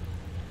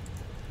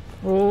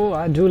 Oh,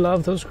 I do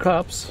love those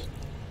cups.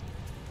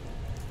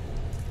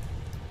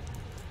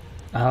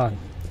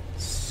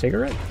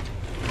 Cigarette?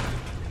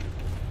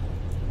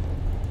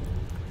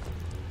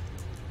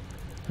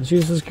 Let's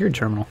use the security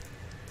terminal.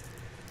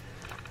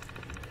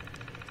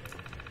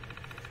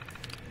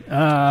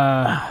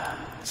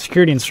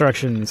 Security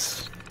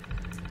instructions.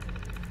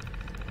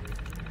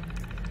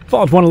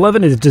 Vault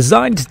 111 is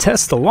designed to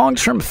test the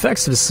long-term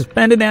effects of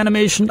suspended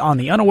animation on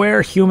the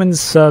unaware human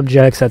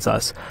subjects, that's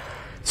us.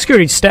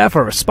 Security staff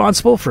are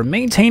responsible for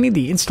maintaining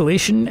the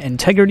installation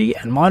integrity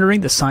and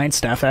monitoring the science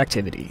staff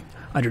activity.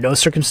 Under no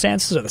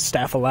circumstances are the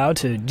staff allowed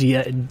to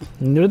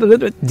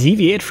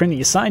deviate from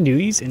the assigned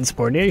duties.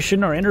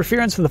 Insubordination or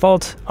interference with the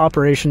vault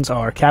operations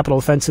are capital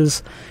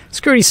offenses.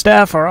 Security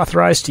staff are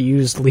authorized to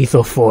use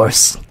lethal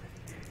force.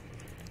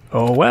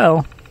 Oh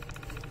well.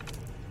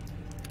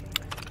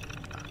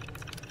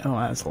 Oh,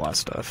 that's a lot of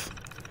stuff.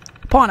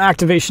 Upon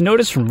activation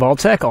notice from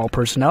Vault-Tec, all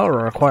personnel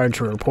are required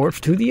to report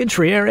to the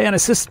entry area and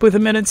assist with the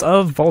minutes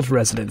of Vault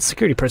residents.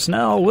 Security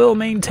personnel will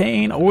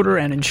maintain order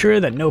and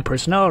ensure that no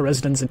personnel or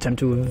residents attempt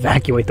to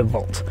evacuate the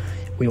Vault.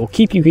 We will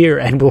keep you here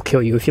and will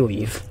kill you if you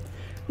leave.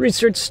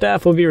 Research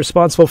staff will be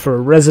responsible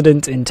for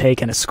resident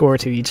intake and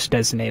escort to each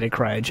designated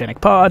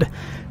cryogenic pod.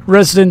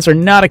 Residents are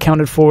not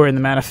accounted for in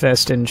the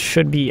manifest and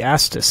should be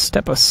asked to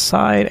step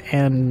aside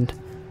and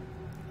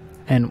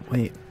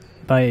wait.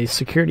 By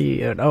security,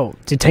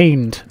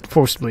 detained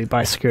forcibly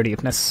by security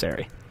if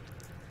necessary.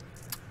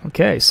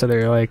 Okay, so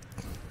they're like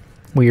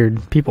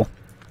weird people.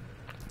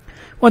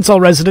 Once all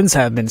residents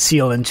have been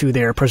sealed into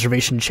their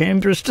preservation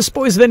chambers,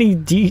 dispose of any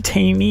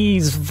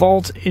detainees.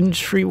 Vault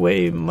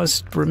entryway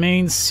must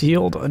remain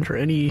sealed under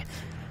any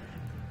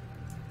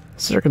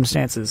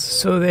circumstances.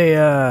 So they,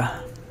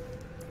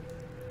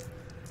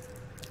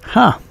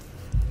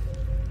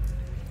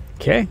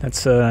 Okay,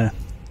 that's, they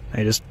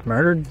just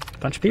murdered a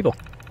bunch of people.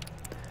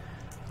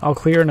 All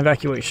clear and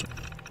evacuation.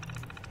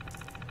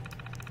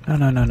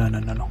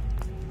 No.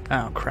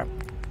 Oh, crap.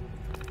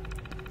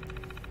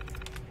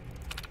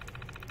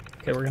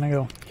 Okay, we're gonna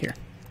go here.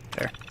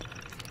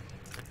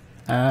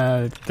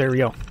 There we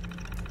go.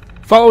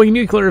 Following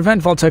nuclear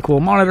event, Vault-Tec will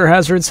monitor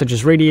hazards such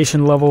as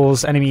radiation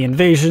levels, enemy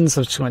invasion,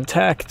 subsequent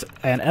attack,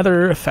 and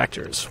other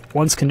factors.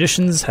 Once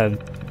conditions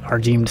are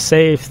deemed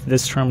safe,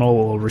 this terminal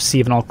will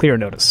receive an all-clear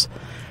notice.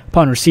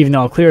 Upon receiving the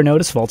all-clear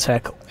notice,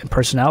 Vault-Tec and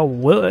personnel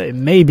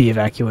may be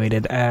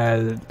evacuated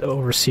at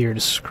overseer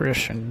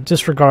discretion.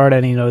 Disregard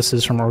any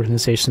notices from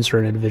organizations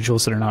or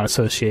individuals that are not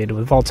associated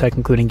with Vault-Tec,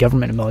 including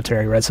government and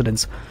military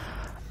residents,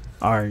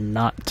 are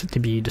not to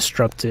be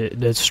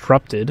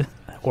disrupted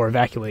or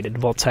evacuated.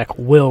 Vault-Tec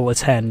will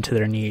attend to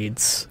their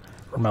needs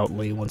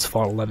remotely once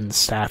Vault 11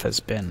 staff has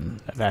been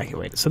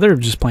evacuated. So they're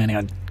just planning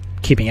on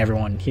keeping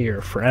everyone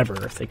here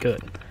forever if they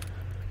could.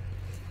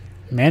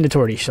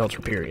 Mandatory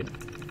shelter period.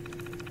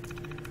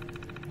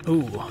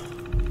 Ooh.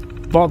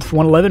 Vault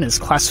 111 is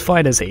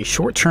classified as a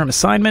short-term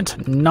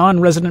assignment.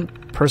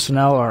 Non-resident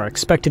personnel are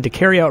expected to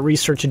carry out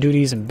research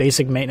duties and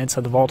basic maintenance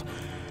of the vault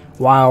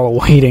while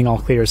awaiting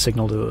all-clear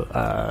signal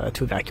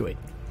to evacuate.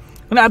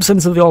 In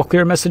absence of the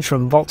all-clear message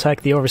from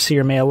Vault-Tec, the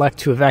overseer may elect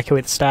to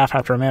evacuate the staff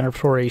after a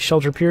mandatory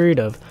shelter period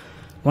of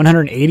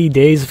 180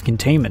 days of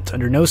containment.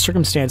 Under no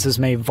circumstances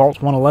may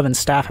Vault 111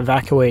 staff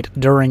evacuate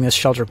during this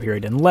shelter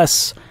period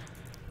unless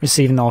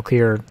Receiving the all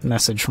clear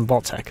message from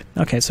Vault-Tec.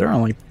 Okay, so they're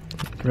only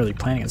really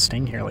planning on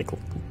staying here like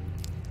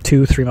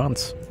 2-3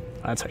 months.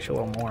 That's actually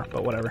a little more,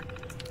 but whatever.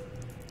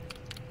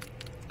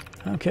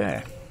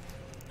 Okay.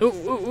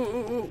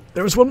 Ooh.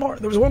 There was one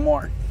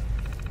more.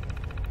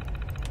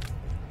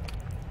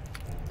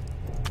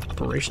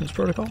 Operations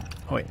protocol?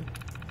 Oh, wait.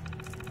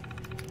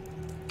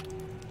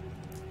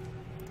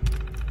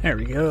 There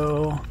we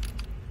go.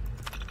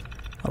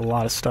 A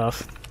lot of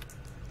stuff.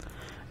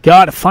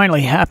 God, it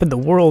finally happened. The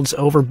world's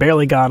over.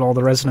 Barely got all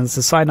the residents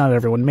inside. Not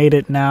everyone made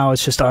it. Now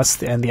it's just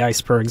us and the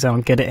icebergs. I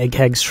don't get it.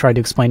 Eggheads tried to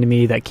explain to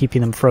me that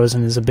keeping them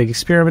frozen is a big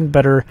experiment.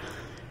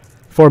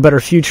 For a better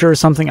future or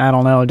something. I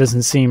don't know. It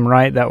doesn't seem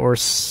right that we're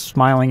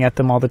smiling at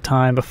them all the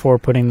time before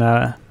putting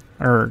that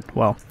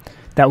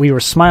we were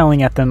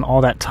smiling at them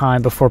all that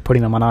time before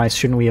putting them on ice.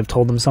 Shouldn't we have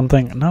told them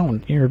something? No,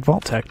 you're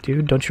Vault-Tec,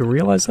 dude. Don't you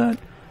realize that?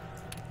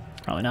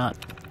 Probably not.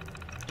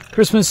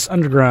 Christmas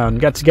Underground.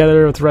 Got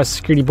together with the rest of the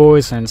security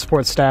boys and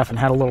support staff and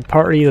had a little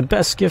party. The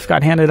best gift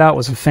got handed out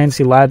was a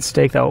fancy lad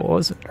steak that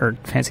wasn't, or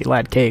fancy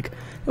lad cake.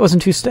 It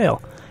wasn't too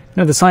stale.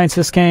 The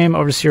scientists came.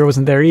 Overseer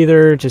wasn't there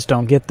either. Just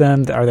don't get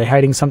them. Are they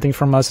hiding something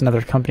from us?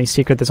 Another company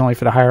secret that's only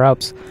for the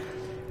higher-ups?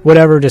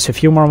 Whatever, just a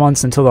few more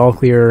months until the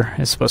all-clear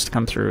is supposed to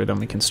come through. Then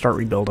we can start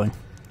rebuilding.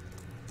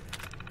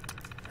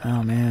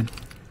 Oh, man.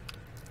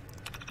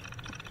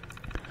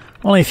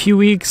 Only a few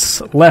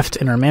weeks left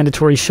in our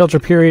mandatory shelter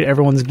period.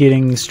 Everyone's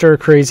getting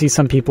stir-crazy.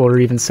 Some people are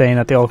even saying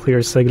that the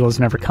all-clear signal is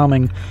never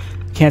coming.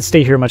 Can't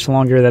stay here much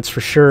longer, that's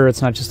for sure.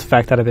 It's not just the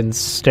fact that I've been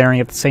staring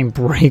at the same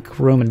break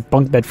room and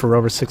bunk bed for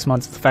over 6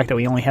 months. It's the fact that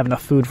we only have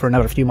enough food for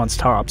another few months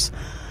tops.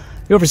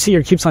 The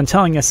Overseer keeps on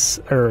telling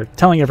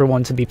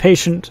everyone to be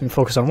patient and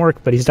focus on work,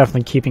 but he's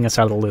definitely keeping us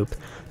out of the loop.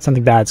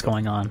 Something bad's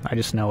going on. I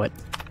just know it.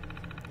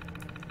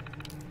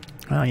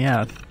 Oh,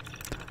 yeah.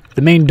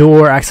 The main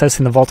door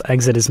accessing the vault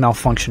exit is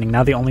malfunctioning.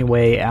 Now the only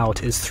way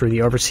out is through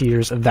the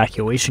Overseer's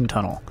evacuation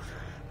tunnel.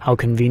 How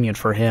convenient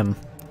for him.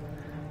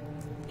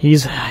 He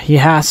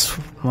has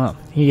one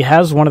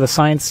of the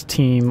science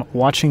team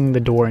watching the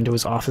door into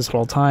his office at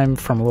all time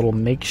from a little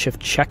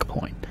makeshift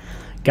checkpoint.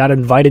 Got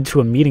invited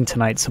to a meeting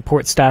tonight.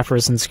 Support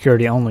staffers and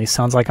security only.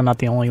 Sounds like I'm not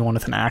the only one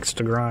with an axe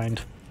to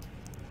grind.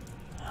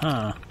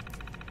 Huh.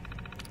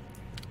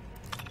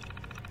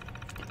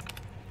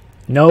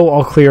 No,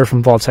 all clear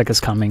from Vault-Tec is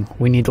coming.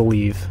 We need to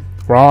leave.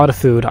 We're all out of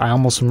food. I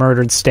almost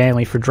murdered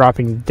Stanley for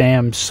dropping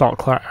damn salt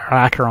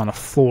cracker on the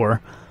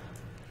floor.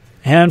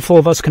 A handful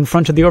of us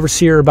confronted the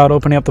Overseer about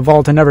opening up the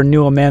vault. I never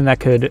knew a man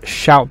that could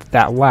shout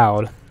that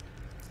loud.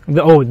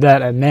 Oh,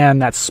 that a man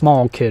that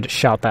small could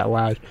shout that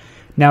loud.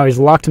 Now he's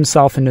locked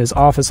himself into his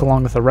office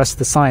along with the rest of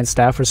the science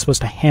staff. We're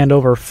supposed to hand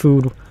over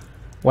food,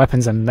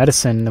 weapons, and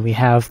medicine that we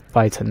have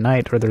by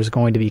tonight, or there's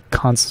going to be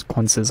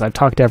consequences. I've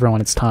talked to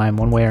everyone. It's time.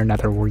 One way or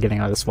another, we're getting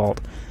out of this vault.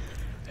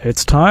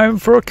 It's time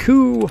for a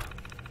coup.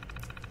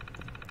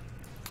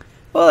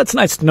 Well, it's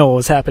nice to know what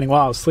was happening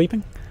while I was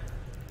sleeping.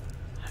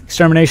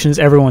 Extermination is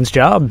everyone's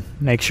job.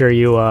 Make sure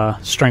you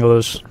strangle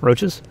those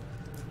roaches.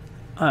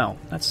 Oh,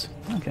 that's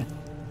okay.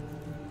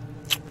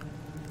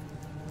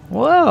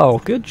 Well,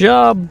 good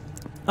job,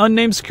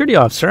 unnamed security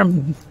officer.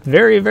 I'm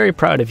very, very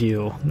proud of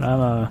you.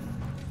 Yeah.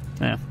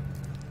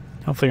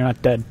 Hopefully you're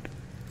not dead.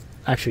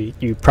 Actually,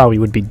 you probably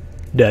would be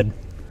dead.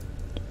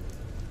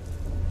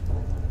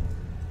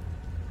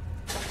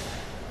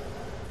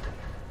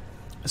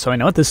 So I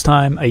know at this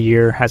time a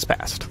year has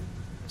passed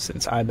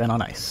since I've been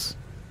on ice.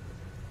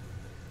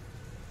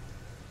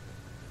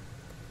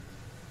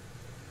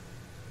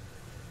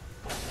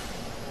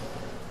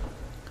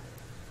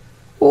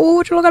 Oh,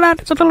 what you looking at?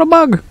 It's a little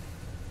bug.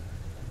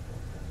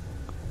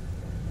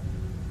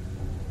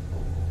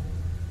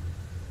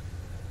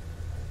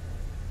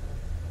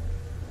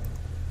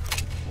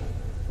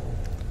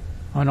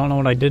 I don't know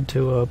what I did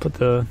to put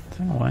the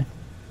thing away.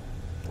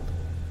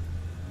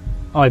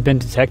 Oh, I've been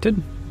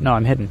detected? No,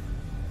 I'm hidden.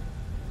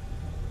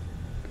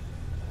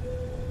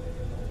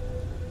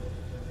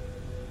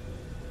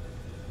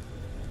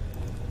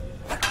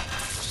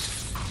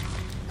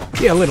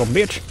 Yeah, little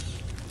bitch.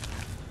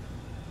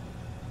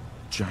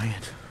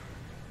 Giant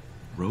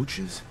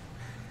roaches?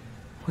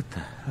 What the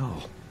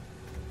hell?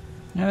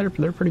 Yeah,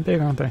 they're pretty big,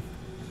 aren't they?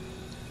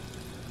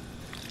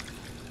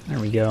 There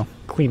we go.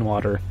 Clean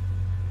water.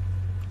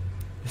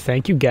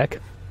 Thank you, Gek.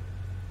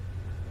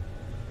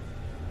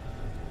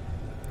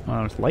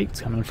 Oh, there's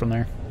lights coming from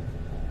there.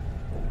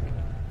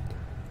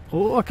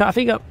 Oh, a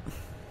coffee cup.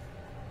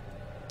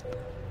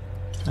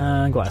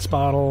 Glass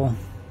bottle.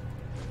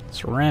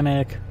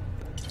 Ceramic.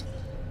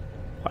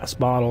 Glass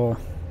bottle.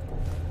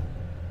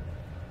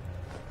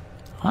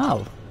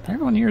 Wow,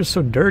 everyone here is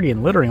so dirty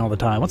and littering all the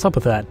time. What's up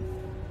with that?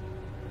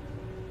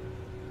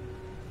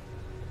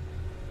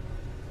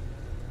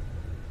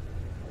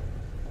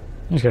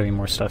 There's gotta be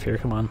more stuff here.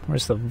 Come on.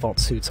 Where's the vault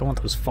suits? I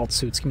want those vault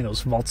suits. Give me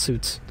those vault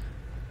suits.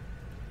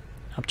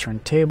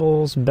 Upturned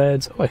tables,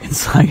 beds. Oh, I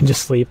can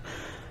just sleep.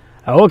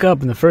 I woke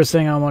up and the first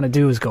thing I want to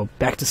do is go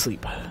back to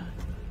sleep.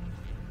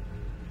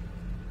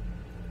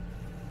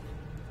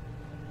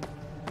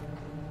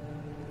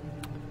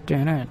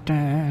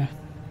 Da-da-da.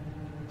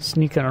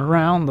 Sneaking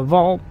around the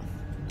vault.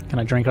 Can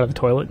I drink out of the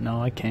toilet?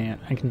 No, I can't.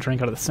 I can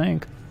drink out of the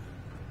sink.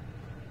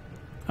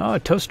 Oh, a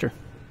toaster.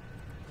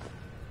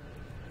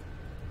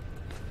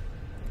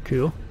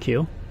 Cool,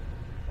 cool.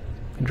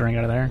 Can drink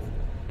out of there.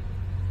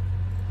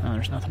 Oh,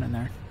 there's nothing in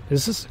there.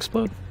 Does this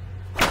explode?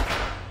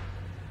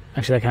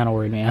 Actually, that kind of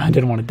worried me. I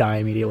didn't want to die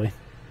immediately.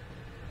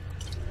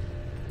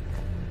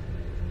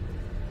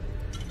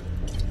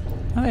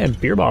 Oh, they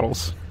had beer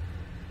bottles.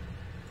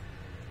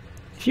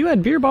 If you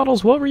had beer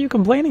bottles, what were you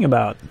complaining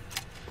about?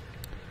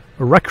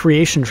 A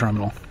recreation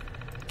terminal.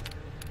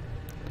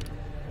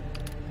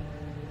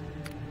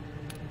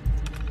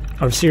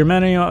 Overseer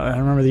menu. I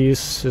remember the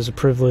use is a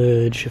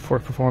privilege if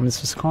work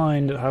performance is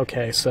declined.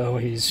 Okay, so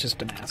he's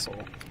just an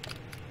asshole.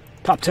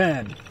 Top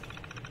 10.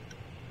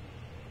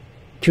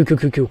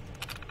 Q.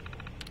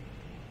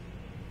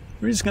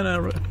 We're just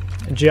gonna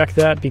eject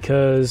that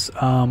because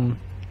I'm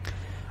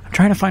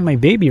trying to find my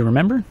baby,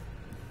 remember?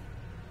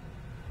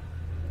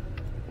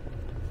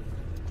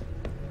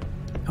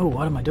 Oh,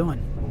 what am I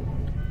doing?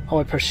 Oh,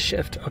 I pressed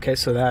shift. Okay,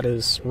 so that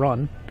is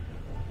run.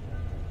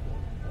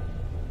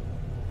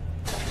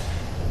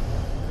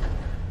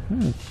 I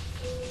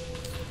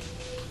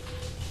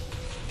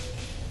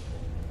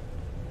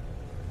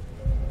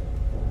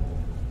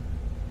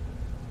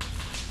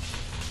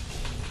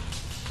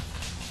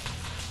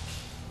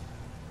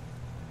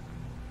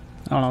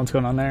don't know what's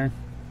going on there.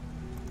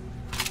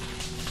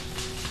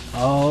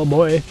 Oh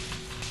boy.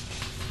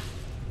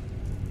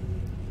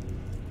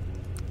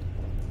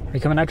 Are you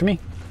coming after me?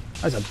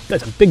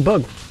 That's a big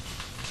bug.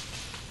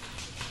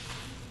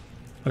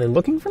 Are they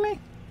looking for me?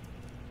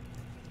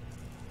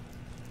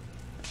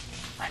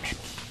 I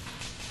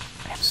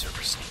am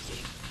super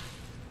sneaky.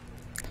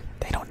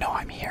 They don't know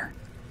I'm here.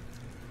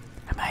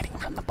 I'm hiding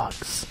from the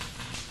bugs.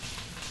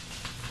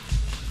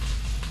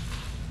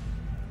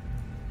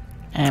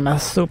 I'm a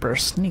super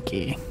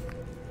sneaky.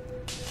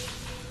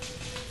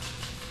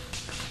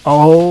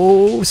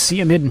 Oh, see,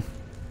 I'm hidden.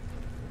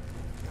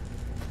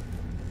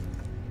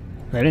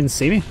 They didn't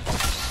see me?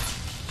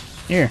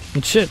 Here,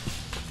 eat shit.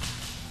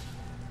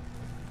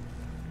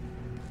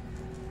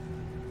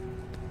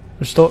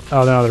 They're still...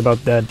 Oh no, they're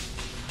both dead.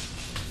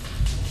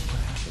 What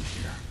happened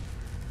here?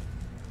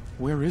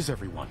 Where is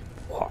everyone?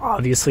 Well,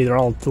 obviously, they're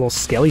all little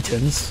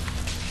skeletons.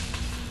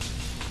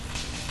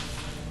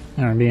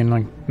 They're being,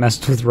 like,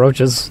 messed with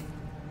roaches.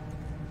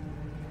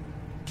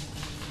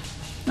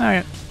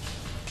 Alright.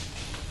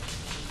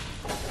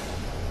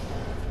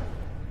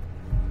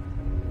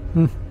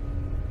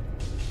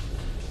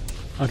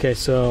 Okay,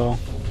 so...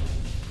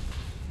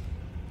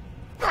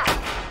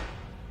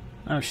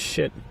 Oh,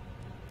 shit.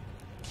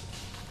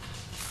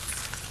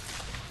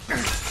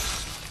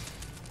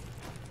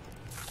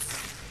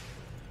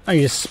 Oh,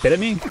 you just spit at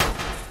me?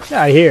 Get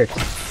out of here.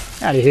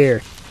 Out of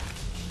here.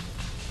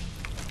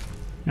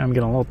 I'm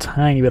getting a little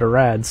tiny bit of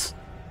rads.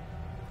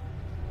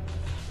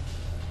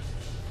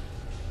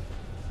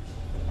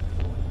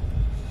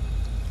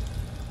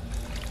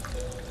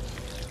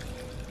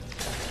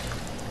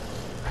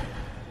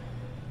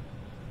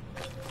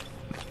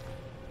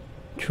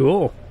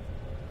 Cool.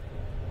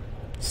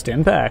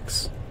 Stim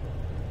packs.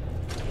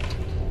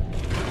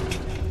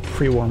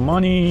 Free war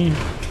money.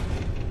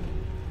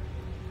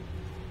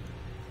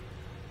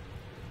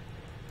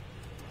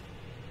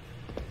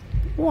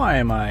 Why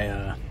am I,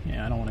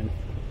 yeah, I don't want to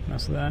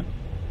mess with that.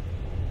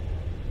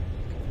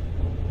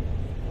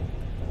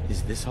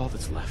 Is this all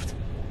that's left?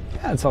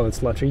 Yeah, that's all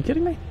that's left. Are you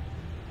kidding me?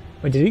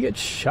 Wait, did he get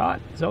shot?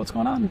 Is that what's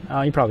going on?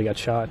 Oh, he probably got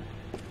shot.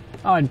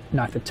 Oh, I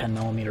knocked the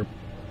 10mm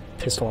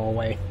pistol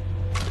away.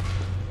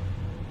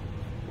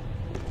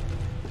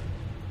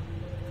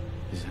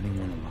 Is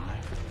anyone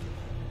alive?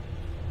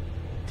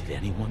 Did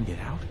anyone get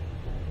out?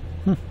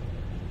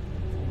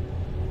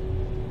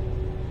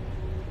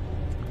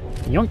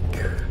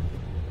 Yoink.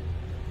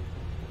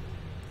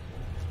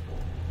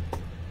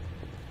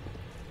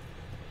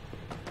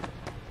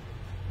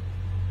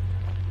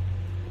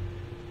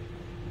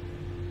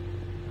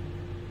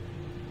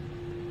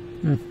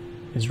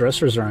 His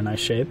dressers are in nice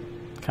shape.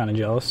 Kind of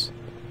jealous.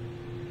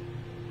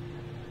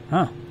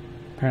 Huh.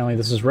 Apparently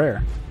this is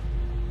rare.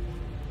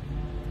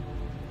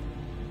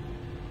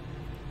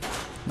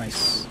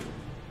 Nice.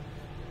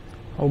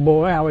 Oh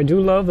boy, how I do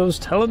love those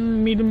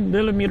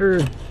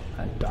telemillimeter...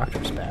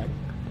 doctor's bag.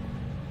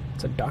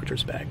 It's a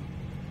doctor's bag.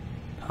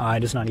 I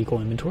does not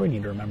equal inventory,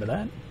 need to remember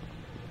that.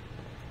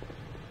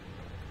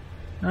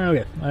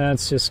 Okay,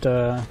 that's just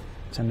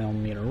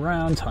 10mm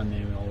round,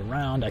 10mm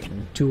round. I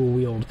can dual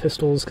wield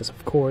pistols, because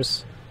of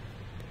course,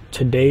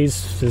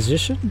 today's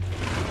physician?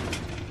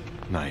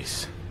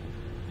 Nice.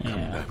 Yeah.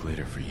 Coming back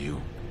later for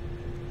you.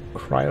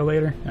 Cryo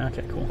later?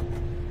 Okay, cool.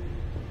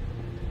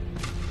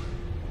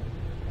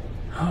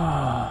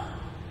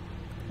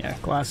 Yeah,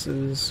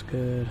 glasses,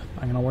 good.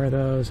 I'm gonna wear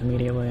those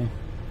immediately.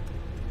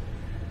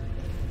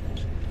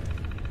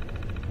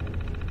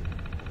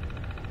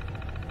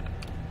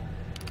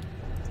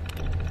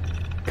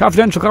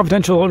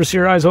 Confidential,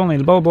 overseer eyes only,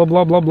 blah blah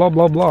blah blah blah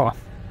blah blah.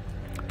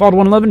 Vault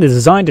 111 is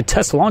designed to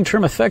test the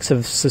long-term effects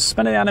of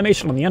suspended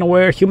animation on the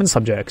unaware human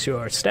subjects.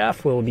 Your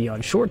staff will be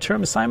on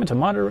short-term assignment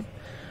to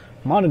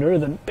monitor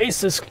the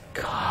basis...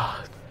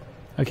 God.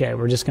 Okay,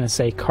 we're just going to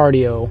say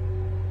cardio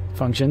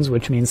functions,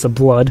 which means the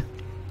blood,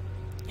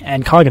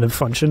 and cognitive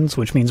functions,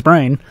 which means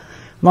brain.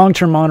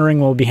 Long-term monitoring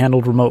will be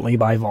handled remotely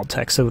by Vault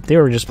Tech, so they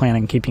were just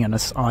planning on keeping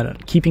us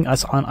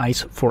on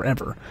ice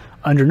forever.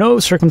 Under no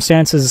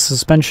circumstances is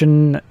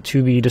suspension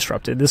to be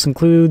disrupted. This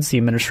includes the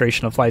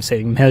administration of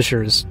life-saving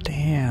measures.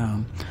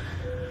 Damn.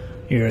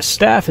 Your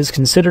staff is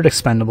considered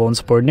expendable, and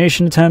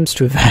subordination attempts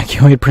to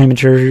evacuate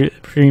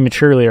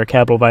prematurely are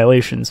capital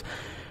violations.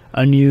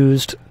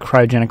 Unused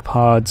cryogenic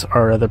pods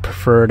are the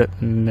preferred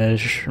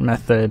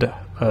method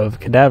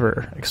of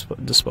cadaver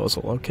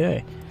disposal.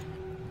 Okay.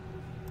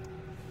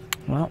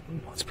 Well,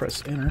 let's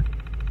press enter.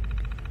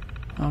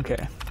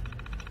 Okay.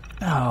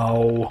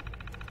 Oh.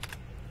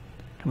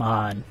 Come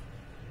on.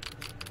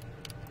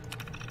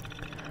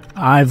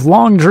 I've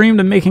long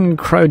dreamed of making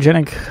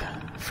cryogenic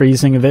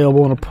freezing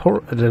available in a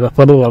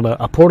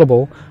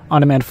portable,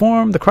 on-demand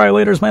form. The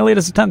cryolator is my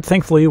latest attempt.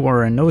 Thankfully,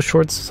 we're in no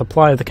short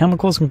supply of the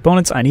chemicals and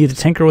components I need to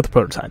tinker with the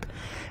prototype.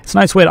 It's a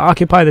nice way to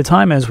occupy the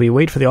time as we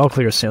wait for the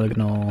all-clear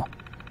signal.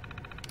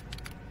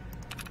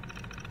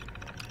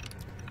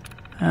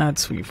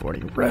 That's we've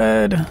already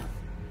read.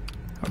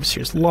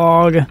 Overseer's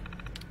log.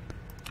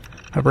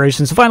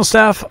 Operations. The final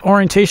staff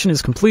orientation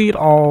is complete.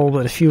 All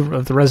but a few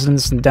of the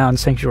residents in down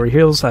Sanctuary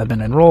Hills have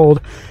been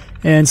enrolled,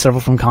 and several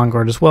from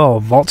Concord as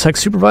well. Vault Tech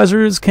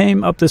supervisors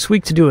came up this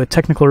week to do a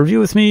technical review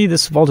with me.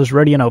 This vault is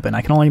ready and open.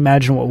 I can only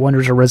imagine what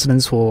wonders our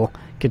residents will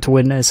get to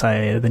witness.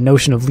 The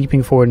notion of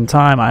leaping forward in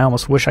time, I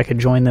almost wish I could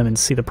join them and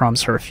see the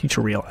promise of our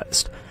future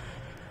realized.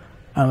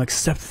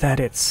 Except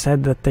that it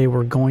said that they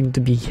were going to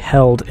be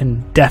held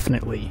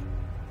indefinitely.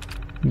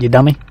 You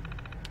dummy.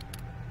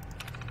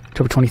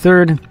 October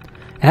 23rd.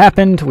 It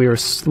happened. We were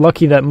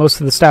lucky that most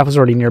of the staff was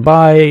already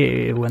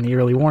nearby. When the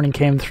early warning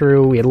came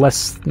through, we had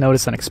less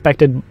notice than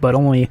expected, but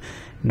only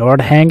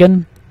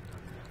Nordhagen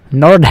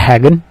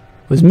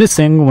was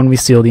missing when we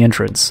sealed the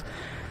entrance.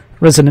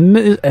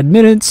 Resident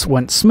admittance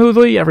went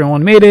smoothly.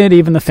 Everyone made it,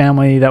 even the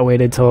family that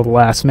waited till the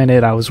last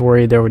minute. I was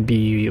worried there would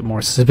be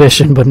more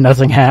suspicion, but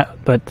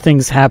but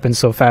things happened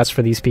so fast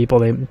for these people.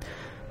 They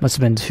must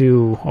have been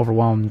too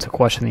overwhelmed to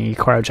question the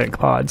cryogenic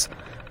pods.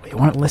 Well, you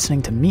weren't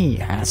listening to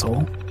me,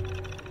 asshole.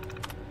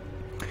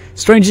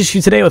 Strange issue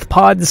today with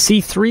pod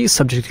C3.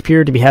 Subject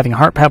appeared to be having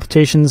heart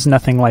palpitations,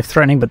 nothing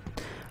life-threatening, but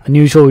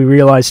unusual. We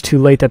realized too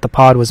late that the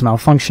pod was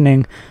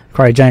malfunctioning.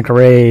 Cryogenic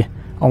array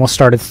almost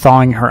started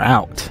thawing her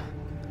out.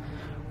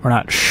 We're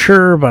not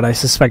sure, but I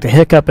suspect a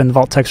hiccup in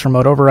Vault Tech's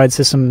remote override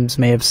systems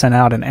may have sent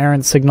out an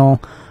errant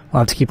signal. We'll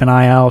have to keep an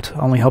eye out.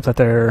 Only hope that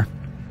their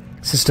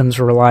systems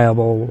are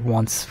reliable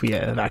once we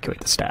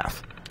evacuate the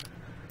staff.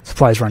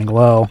 Supplies running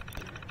low.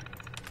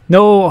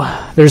 No,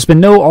 there's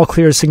been no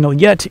all-clear signal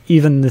yet,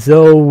 even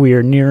though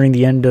we're nearing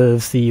the end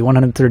of the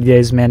 130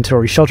 days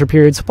mandatory shelter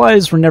period.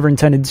 Supplies were never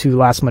intended to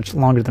last much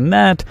longer than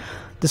that.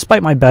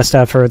 Despite my best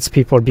efforts,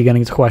 people are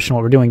beginning to question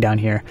what we're doing down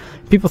here.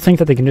 People think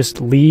that they can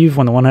just leave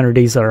when the 100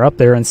 days that are up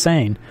there are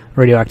insane.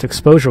 Radioactive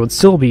exposure would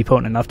still be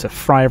potent enough to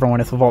fry everyone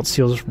if the vault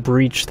seals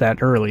breach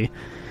that early.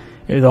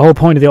 The whole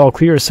point of the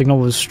all-clear signal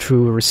was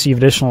to receive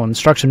additional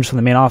instructions from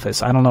the main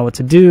office. I don't know what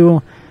to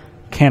do.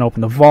 Can't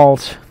open the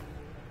vault.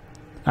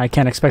 I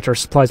can't expect our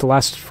supplies to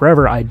last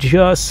forever.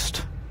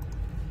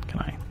 Can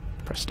I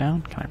press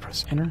down? Can I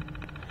press enter?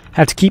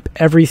 Have to keep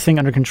everything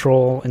under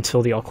control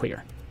until the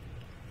all-clear.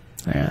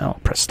 And I'll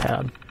press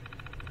tab.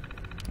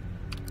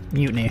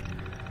 Mutiny.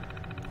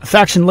 A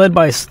faction led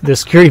by the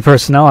security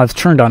personnel have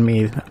turned on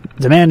me,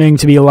 demanding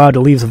to be allowed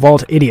to leave the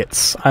vault.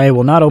 Idiots. I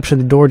will not open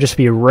the door just to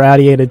be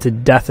irradiated to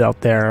death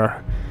out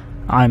there.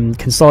 I'm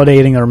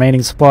consolidating the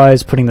remaining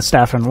supplies, putting the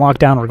staff in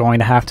lockdown. We're going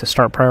to have to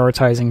start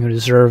prioritizing who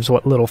deserves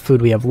what little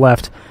food we have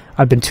left.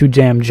 I've been too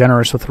damn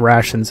generous with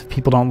rations. If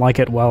people don't like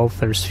it, well,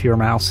 there's fewer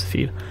mouths to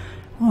feed.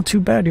 Well,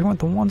 too bad you weren't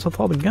the ones with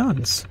all the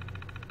guns.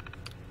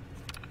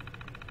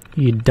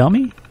 You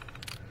dummy?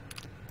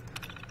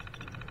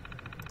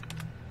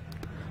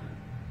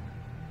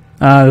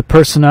 The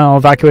personnel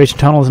evacuation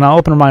tunnel is now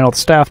open. Remind all the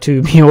staff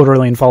to be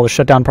orderly and follow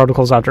shutdown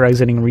protocols after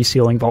exiting and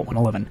resealing Vault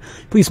 111.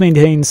 Please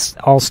maintain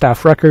all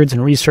staff records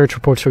and research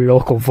reports for your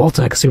local Vault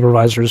Tech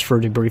supervisors for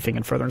debriefing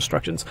and further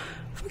instructions.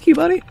 Fuck you,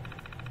 buddy.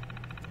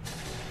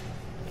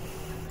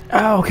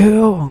 Oh,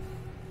 cool.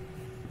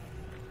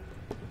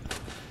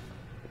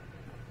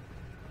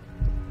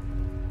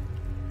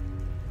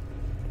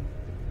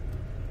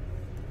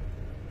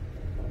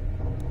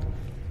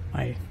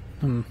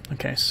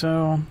 Okay,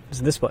 so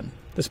is this button,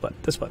 this button,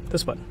 this button,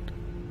 this button.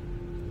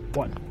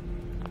 1,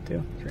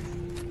 2, 3.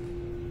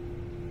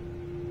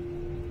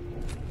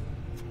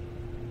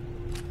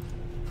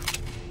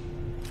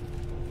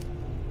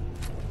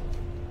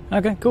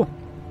 Okay, cool.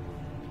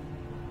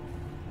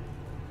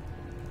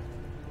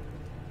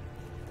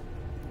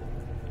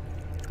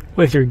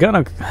 Wait, if you're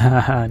gonna...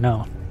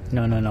 No,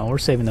 we're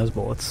saving those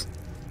bullets.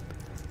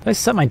 Did I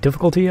set my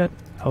difficulty yet?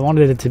 I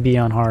wanted it to be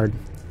on hard.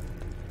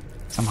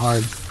 I'm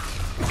hard.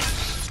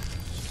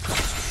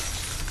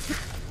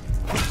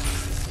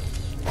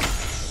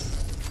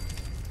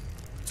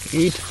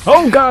 Eat.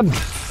 Oh, God!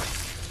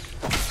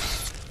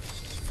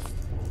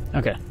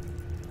 Okay. Are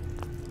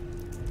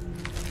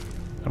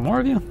there more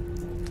of you?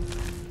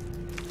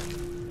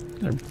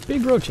 They're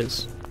big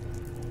roaches.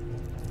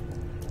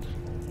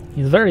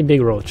 He's a very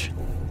big roach.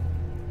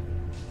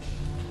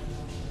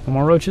 No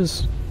more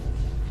roaches?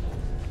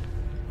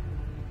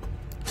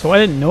 So why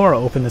didn't Nora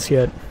open this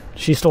yet?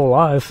 She's still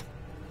alive.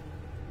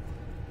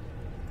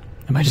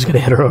 Am I just gonna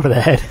hit her over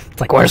the head? It's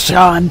like, where's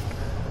Sean?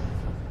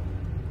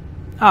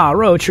 Ah,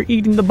 Roach, you're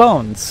eating the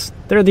bones.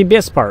 They're the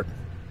best part.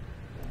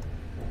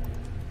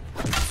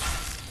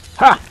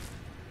 Ha!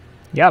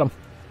 Got him.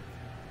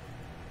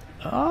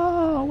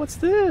 Oh, what's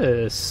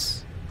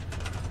this?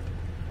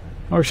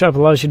 Workshop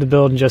allows you to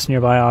build in just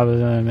nearby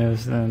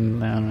objects.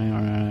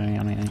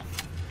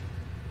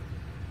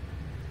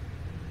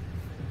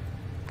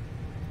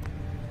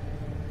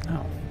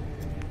 Oh.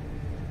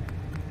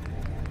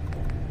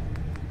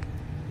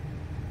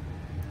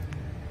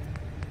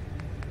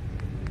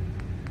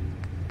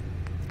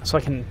 So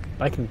I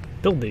can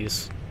build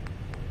these.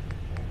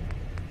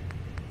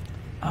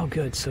 Oh,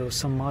 good. So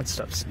some mod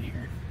stuff's in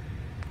here.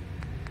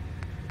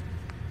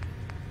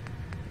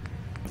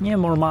 Yeah,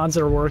 more mods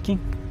that are working.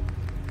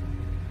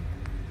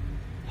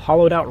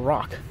 Hollowed out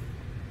rock.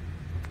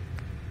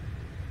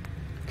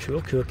 Cool.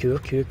 Okay,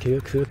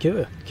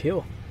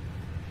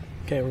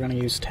 we're gonna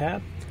use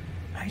tab.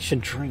 I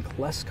should drink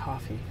less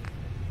coffee.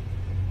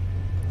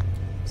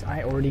 'Cause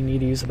I already need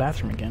to use the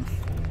bathroom again.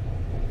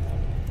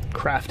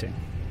 Crafting.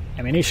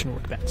 Ammunition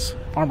workbench,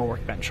 armor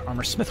workbench,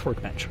 armor smith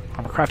workbench,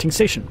 armor crafting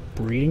station,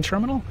 breeding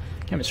terminal,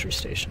 chemistry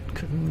station.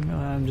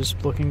 I'm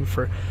just looking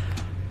for...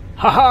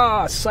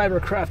 Haha! Cyber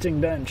crafting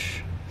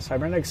bench.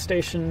 Cybernetic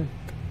station.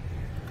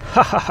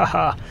 Ha ha ha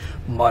ha!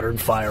 Modern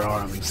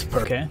firearms.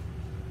 Okay.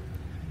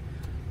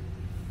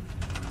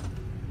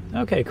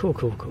 Okay, cool.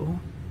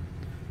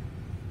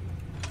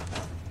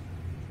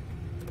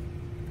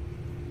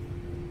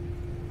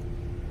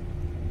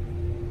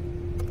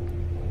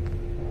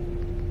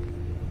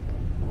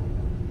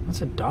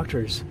 What's a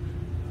doctor's?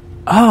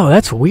 Oh,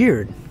 that's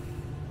weird.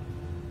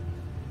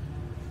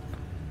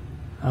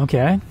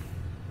 Okay.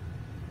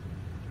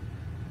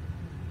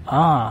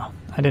 Ah,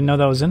 I didn't know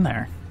that was in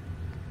there.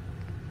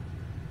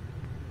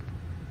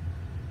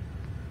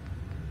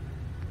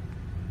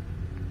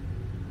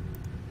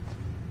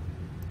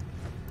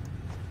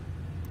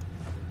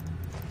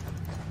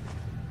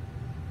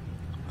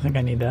 I think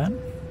I need that.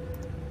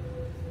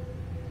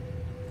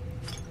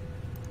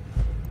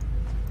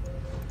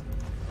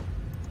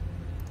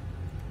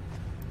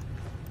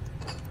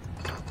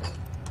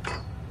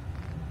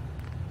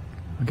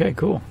 Okay,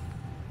 cool.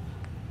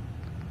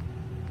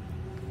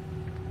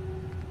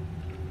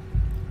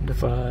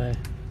 Identify.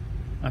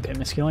 Okay,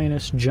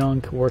 miscellaneous,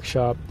 junk,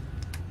 workshop.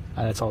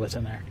 That's all that's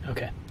in there.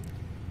 Okay.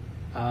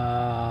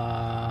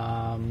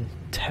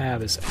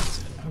 Tab is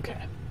exit. Okay.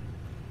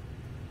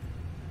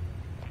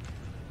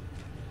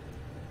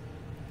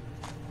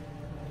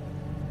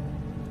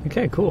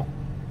 Okay, cool.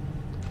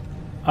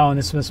 Oh, and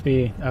this must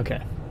be...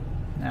 Okay.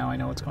 Now I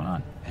know what's going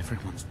on.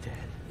 Everyone's dead.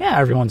 Yeah,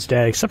 everyone's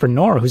dead, except for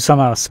Nora, who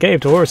somehow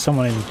escaped, or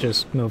someone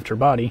just moved her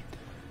body,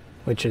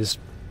 which is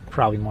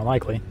probably more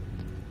likely.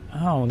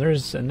 Oh,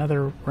 there's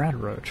another rat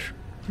roach.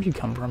 Where'd you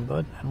come from,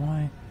 bud? And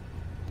why?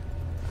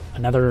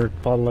 Another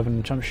Vault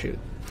 11 jumpsuit.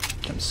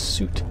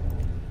 Jumpsuit.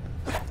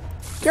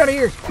 Get out of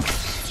here!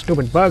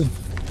 Stupid bug.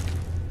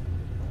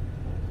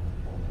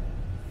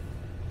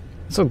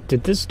 So,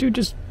 did this dude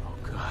just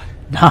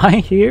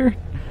die here?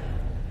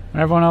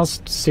 When everyone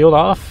else sealed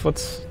off?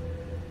 Let's...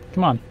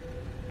 Come on.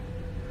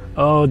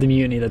 Oh, the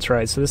mutiny, that's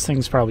right. So this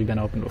thing's probably been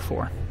opened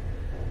before.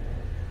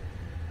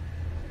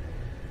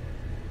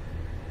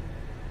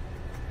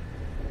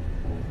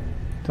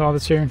 So all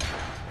this here?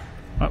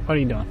 What are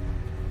you doing?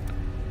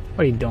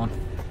 What are you doing?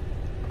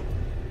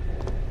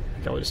 I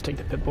think I'll just take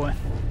the Pip-Boy.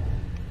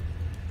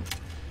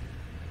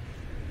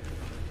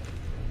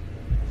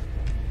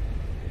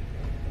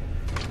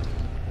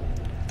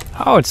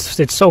 Oh,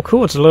 it's so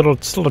cool. It's a little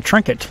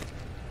trinket.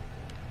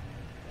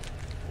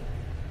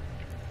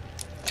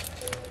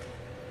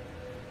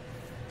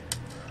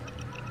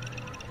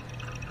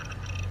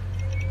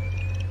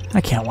 I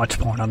can't watch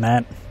porn on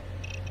that.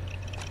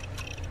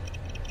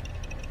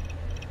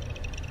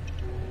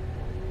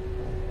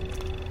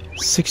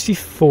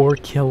 $64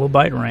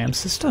 kilobyte RAM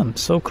system.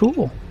 So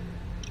cool.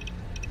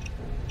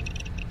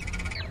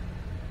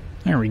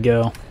 There we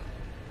go.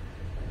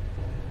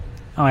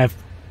 Oh, I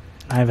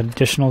have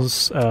additional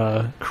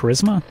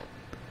charisma.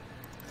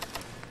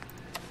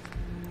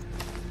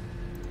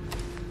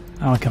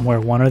 Oh, I can wear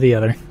one or the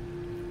other.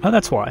 Oh,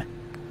 that's why.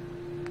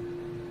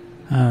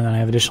 Then I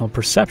have additional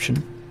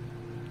perception.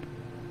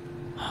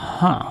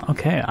 Huh,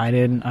 okay, I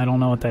don't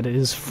know what that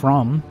is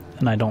from,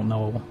 and I don't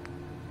know.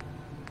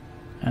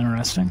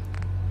 Interesting.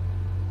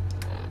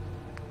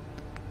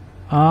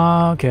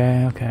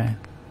 Okay.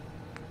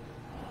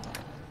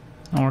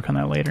 I'll work on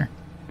that later.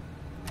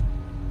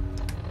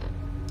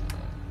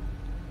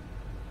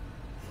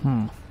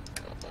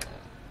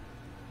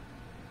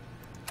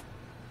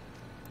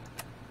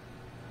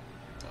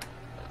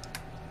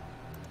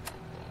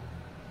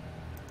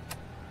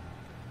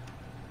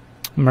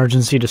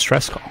 Emergency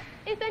distress call.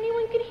 If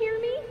anyone could hear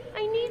me,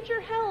 I need your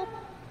help.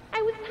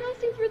 I was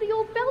passing through the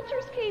old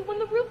Belcher's cave when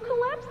the roof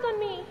collapsed on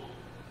me.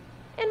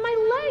 And my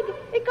leg,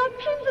 it got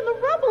pinned in the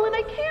rubble and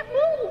I can't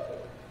move.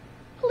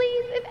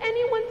 Please, if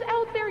anyone's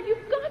out there,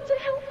 you've got to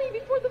help me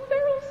before the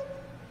Pharaohs...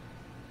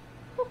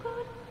 Oh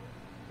God,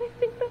 I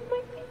think that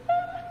might be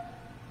them.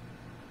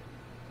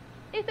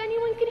 If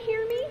anyone could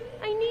hear me,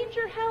 I need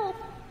your help.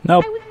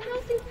 Nope. I was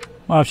passing...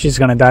 Well, she's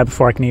gonna die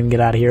before I can even get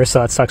out of here,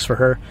 so that sucks for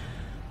her.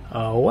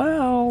 Oh,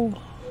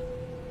 well.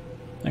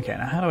 Okay,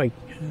 now how do I...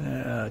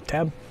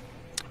 tab?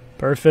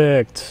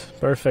 Perfect.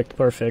 Perfect,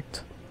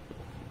 perfect.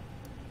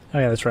 Oh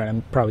yeah, that's right.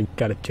 I'm probably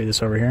gotta do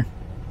this over here.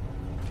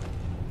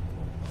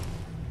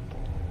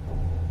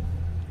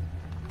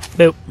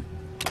 Boop.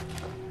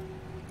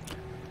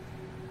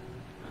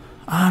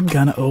 I'm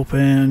gonna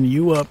open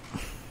you up.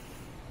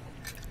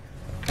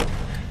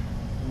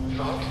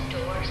 Vault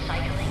door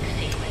cycling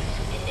sequence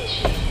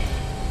initiated.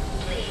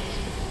 Please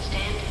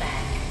stand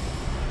back.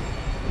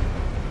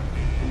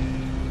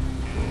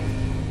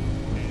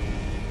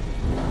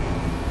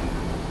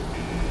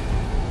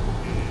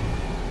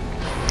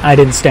 I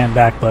didn't stand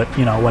back, but,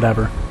 you know,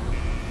 whatever.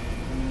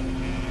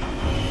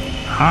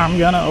 I'm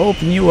gonna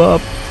open you up.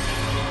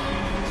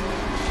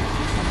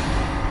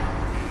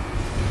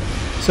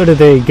 So did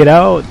they get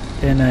out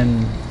and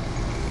then...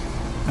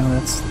 Oh,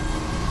 that's...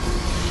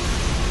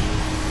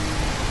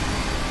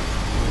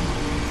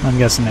 I'm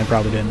guessing they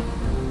probably didn't.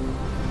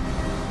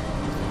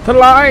 The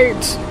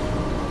light!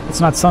 It's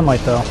not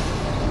sunlight, though.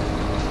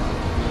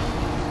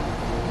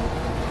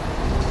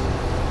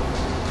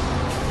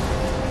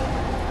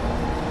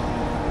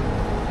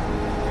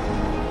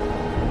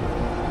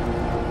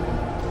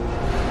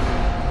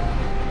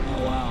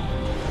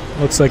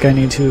 Looks like I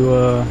need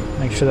to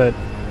make sure that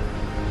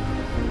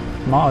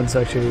mods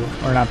actually,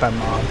 or not that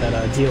mod,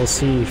 that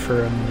DLC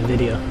for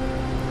NVIDIA.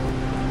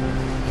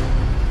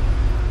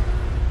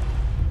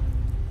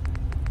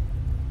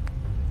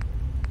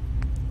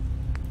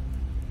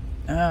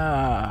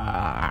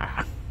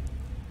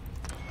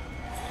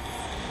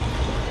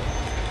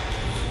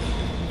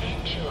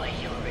 Enjoy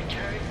your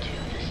return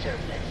to the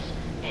surface,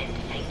 and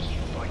thank you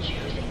for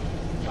choosing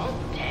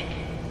Vault-Tec.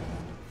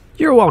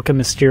 You're welcome,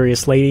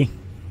 mysterious lady.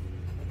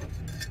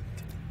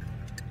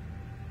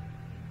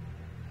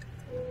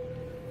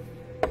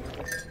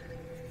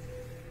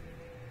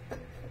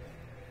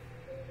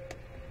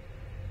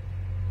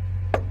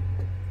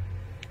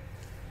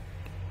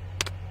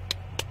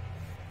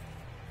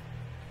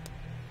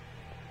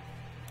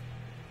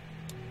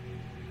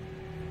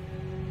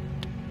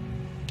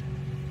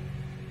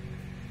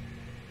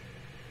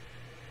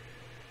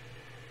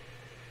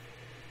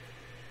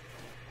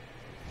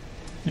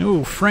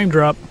 Ooh, frame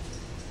drop.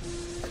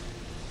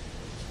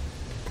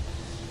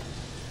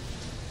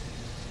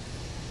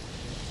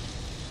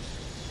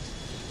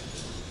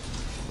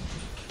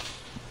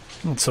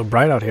 Oh, it's so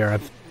bright out here.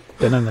 I've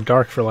been in the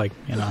dark for like,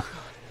 you know,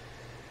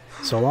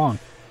 so long.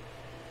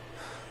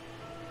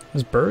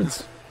 Those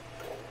birds.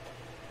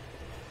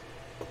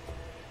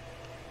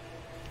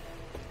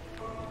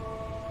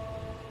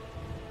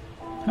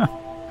 Huh.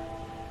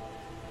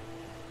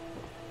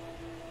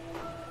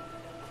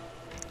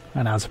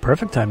 And now's the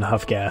perfect time to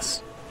huff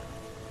gas.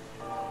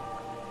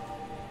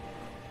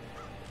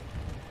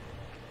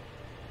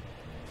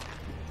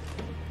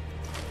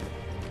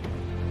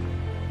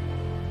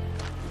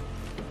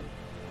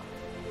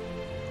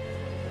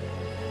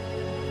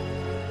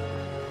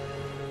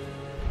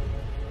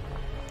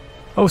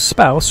 Oh,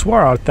 spouse,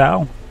 where art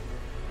thou?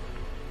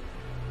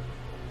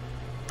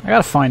 I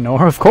gotta find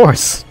Nora, of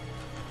course.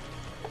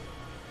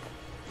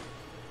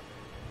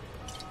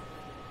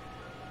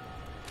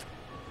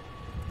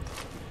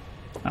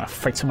 I'm gonna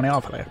fight somebody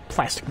off with a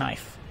plastic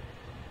knife.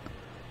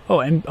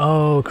 Oh, and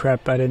oh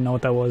crap, I didn't know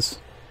what that was.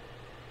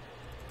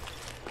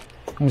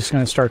 I'm just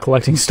gonna start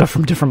collecting stuff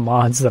from different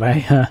mods that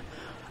I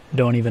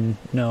don't even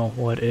know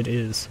what it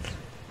is.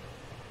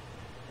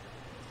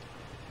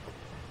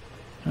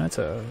 That's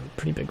a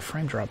pretty big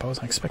frame drop. I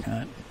wasn't expecting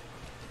that.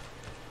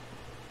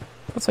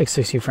 That's like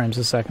 60 frames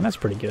a second. That's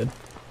pretty good.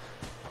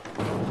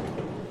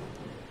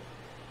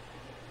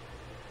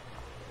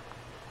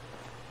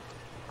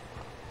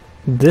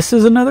 This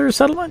is another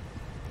settlement?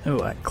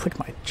 Oh, I clicked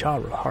my jaw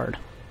real hard.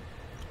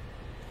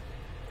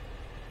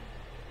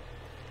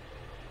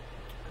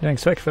 I didn't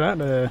expect for that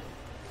to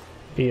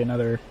be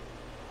another...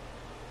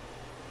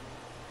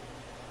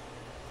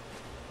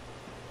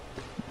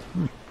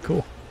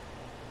 cool.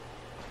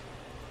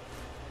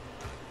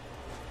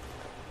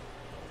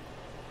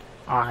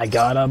 I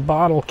got a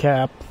bottle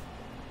cap.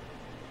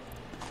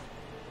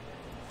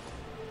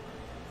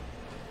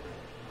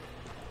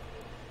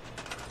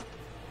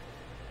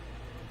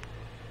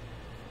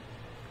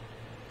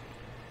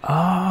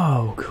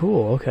 Oh,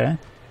 cool, okay.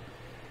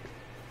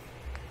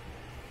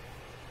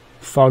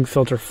 Fog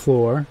filter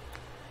floor.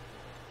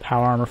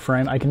 Power armor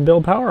frame. I can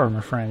build power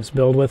armor frames.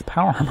 Build with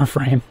power armor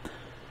frame.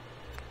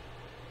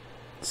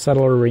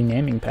 Settler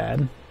renaming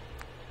pad.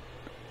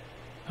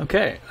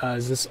 Okay,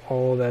 is this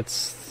all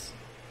that's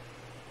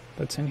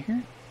in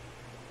here?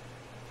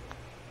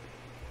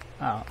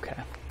 Oh, okay.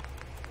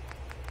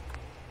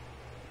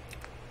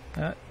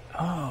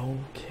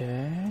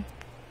 Okay.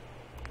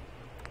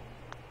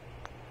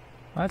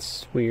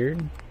 That's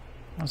weird.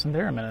 I wasn't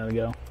there a minute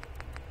ago.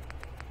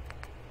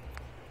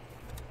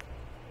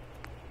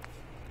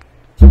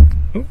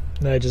 Oop,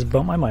 I just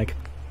bumped my mic.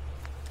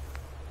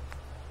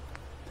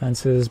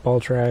 Fences, ball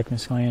track,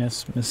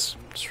 miscellaneous,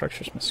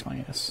 structures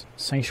miscellaneous.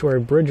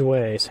 Sanctuary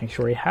Bridgeway,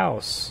 Sanctuary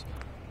House.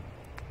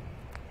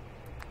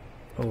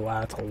 Oh,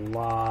 that's a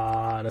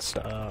lot of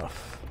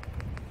stuff.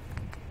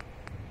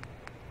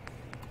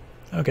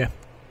 Okay. I'm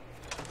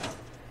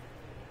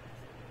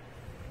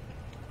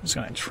just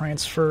gonna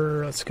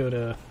transfer. Let's go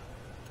to.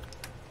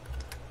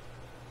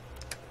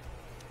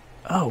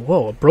 Oh,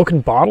 whoa!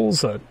 Broken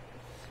bottles.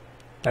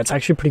 That's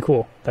actually pretty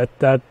cool.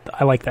 That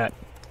I like that.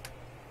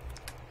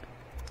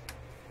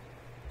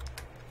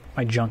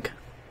 My junk.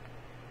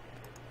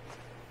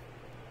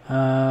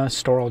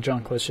 Store all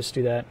junk. Let's just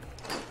do that.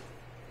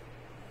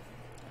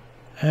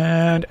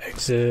 And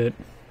exit.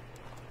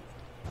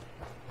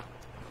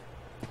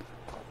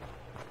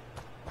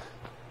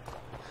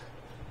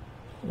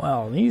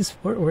 Well, these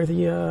were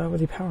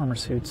the power armor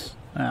suits.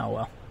 Oh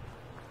well.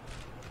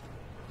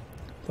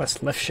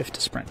 Press left shift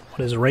to sprint. What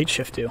does right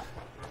shift do?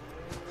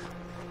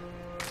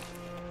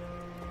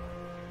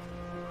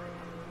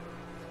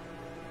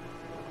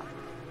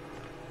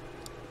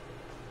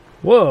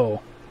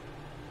 Whoa.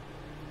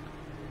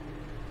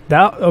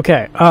 That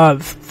okay.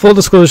 Full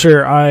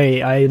disclosure,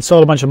 I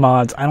installed a bunch of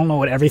mods. I don't know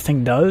what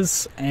everything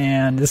does,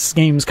 and this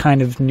game's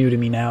kind of new to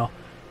me now,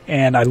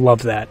 and I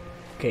love that.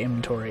 Okay,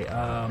 inventory.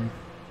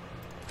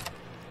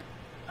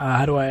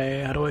 How do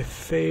I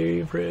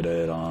favorite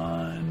it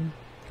on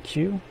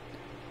Q?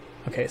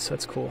 Okay, so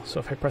that's cool. So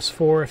if I press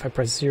 4, if I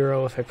press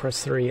 0, if I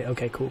press 3,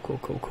 okay,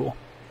 cool.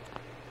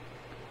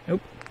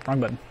 Nope, wrong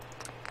button.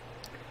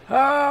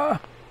 Ah!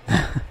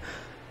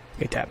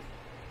 Okay, tab.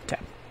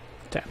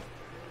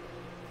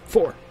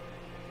 4.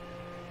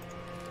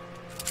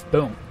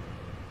 Boom.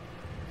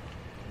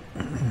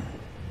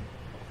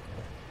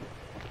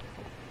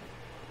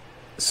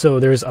 So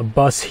there's a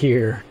bus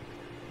here.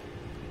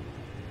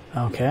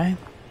 Okay.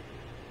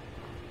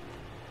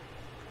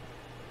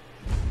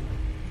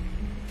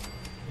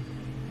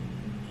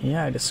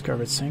 Yeah, I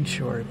discovered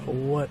Sanctuary, but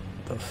what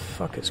the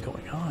fuck is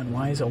going on?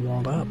 Why is it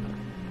walled up?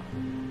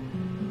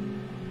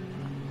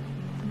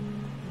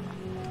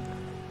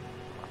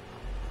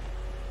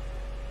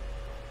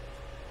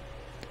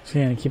 So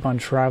I'm gonna keep on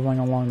traveling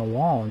along the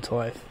wall until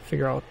I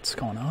figure out what's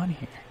going on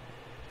here.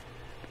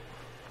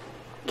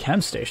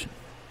 Chem station.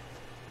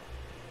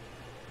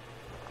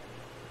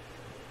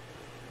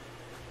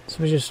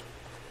 So we just...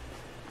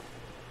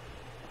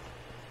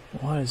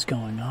 What is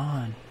going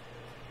on?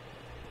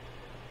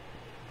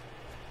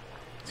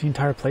 Is the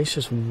entire place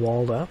just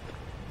walled up?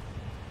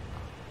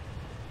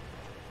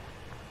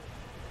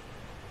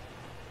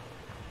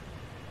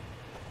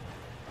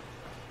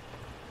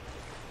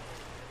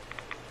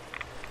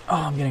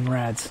 Oh, I'm getting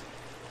rads.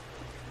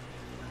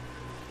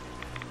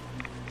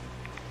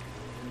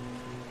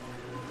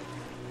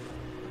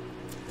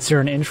 Is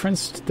there an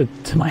entrance to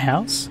my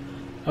house?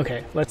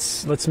 Okay,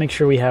 let's make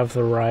sure we have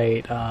the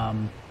right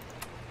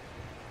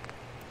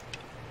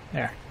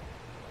there.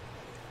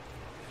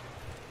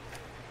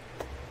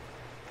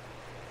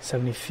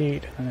 70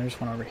 feet, and there's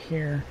one over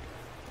here.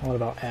 What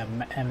about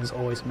M? M is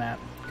always map.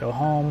 Go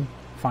home,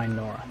 find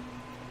Nora.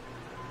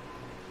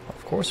 Well,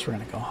 of course we're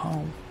gonna go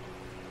home.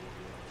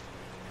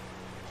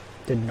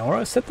 Did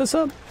Nora set this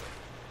up?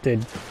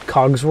 Did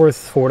Cogsworth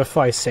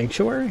fortify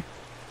Sanctuary?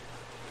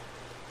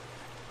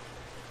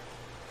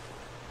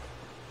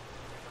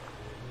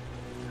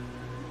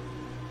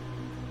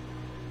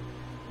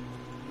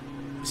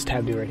 What's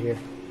tab do right here?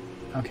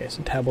 Okay,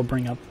 so tab will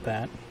bring up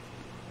that.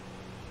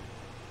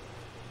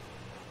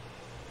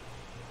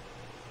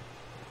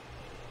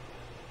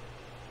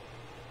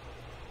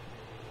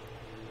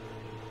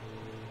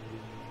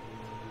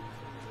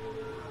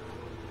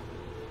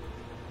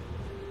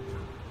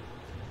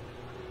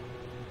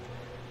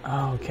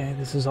 Oh, okay,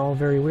 this is all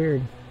very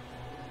weird.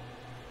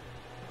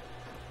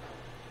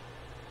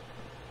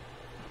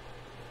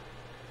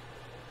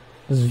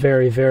 This is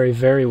very, very,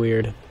 very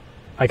weird.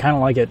 I kind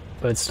of like it,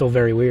 but it's still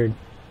very weird.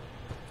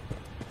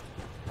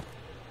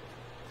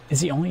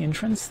 Is the only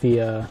entrance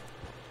the,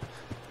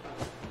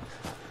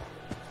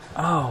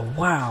 Oh,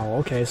 wow,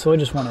 okay, so I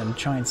just want a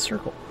giant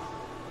circle.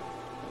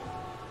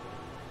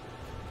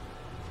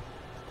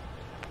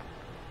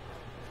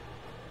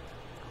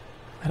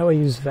 How do I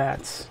use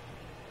VATS?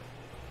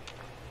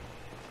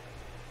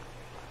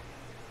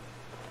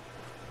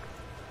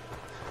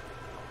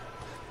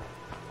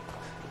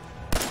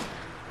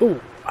 Ooh,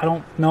 I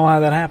don't know how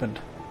that happened.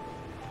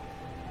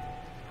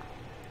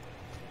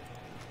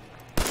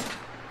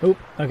 Oop,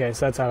 okay,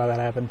 so that's how that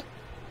happened.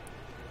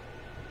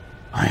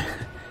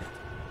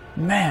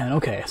 Man,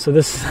 okay, so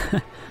this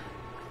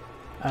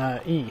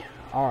E,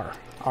 R.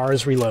 R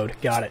is reload,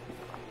 got it.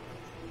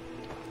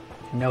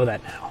 Know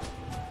that now.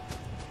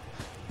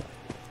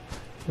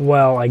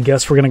 Well, I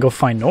guess we're gonna go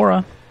find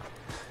Nora.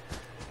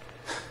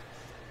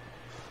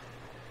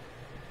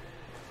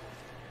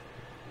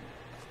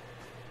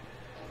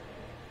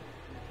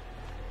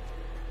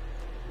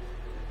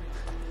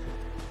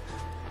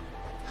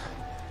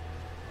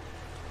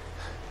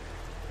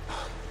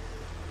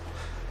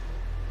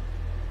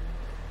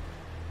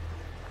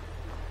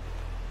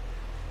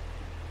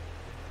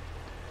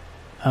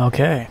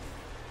 Okay.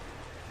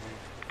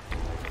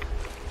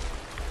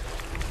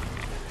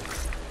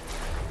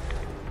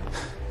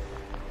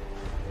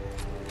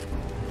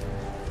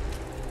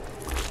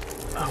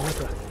 Oh, what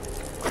the?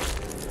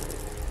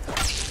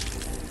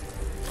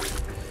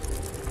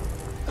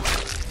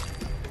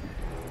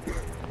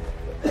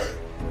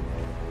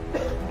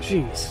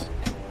 Jeez.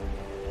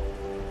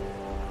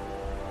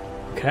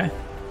 Okay.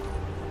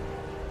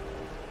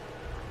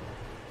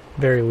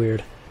 Very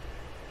weird.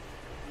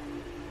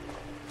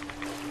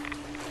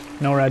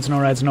 No rads, no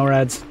rads, no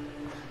rads.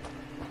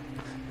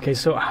 Okay,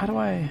 so how do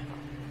I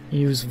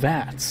use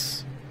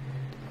VATS?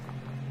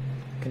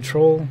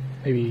 Control,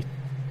 maybe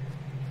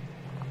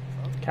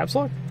caps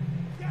lock?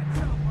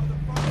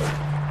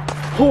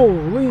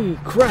 Holy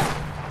crap!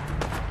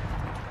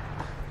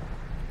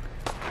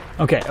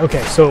 Okay,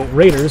 okay, so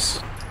Raiders.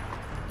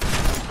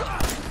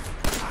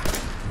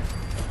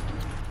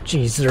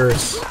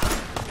 Jesus.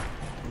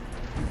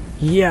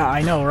 Yeah,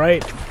 I know,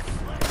 right?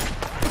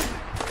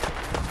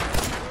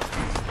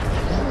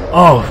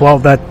 Oh, well,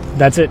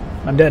 that's it.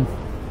 I'm dead.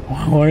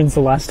 When's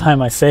the last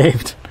time I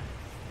saved?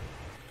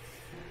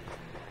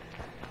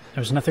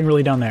 There's nothing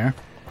really down there.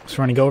 So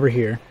we're gonna go over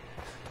here.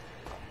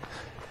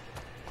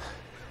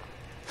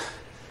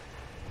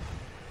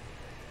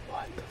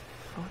 What the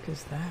fuck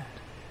is that?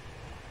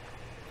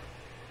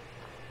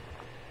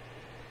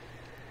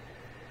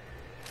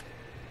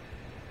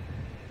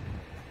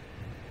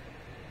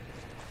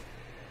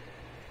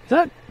 Is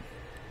that...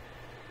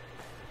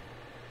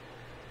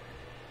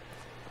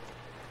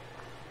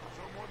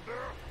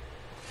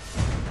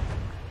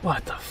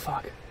 What the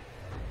fuck?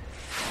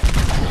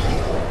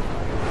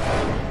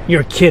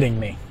 You're kidding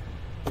me.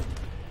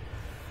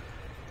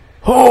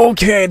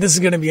 Okay, this is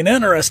gonna be an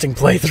interesting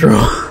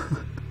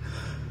playthrough.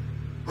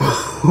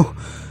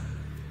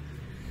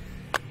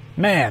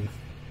 Man,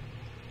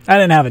 I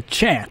didn't have a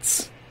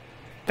chance.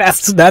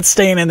 That's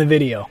staying in the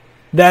video.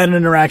 That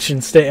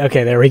interaction stay.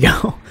 Okay, there we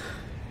go.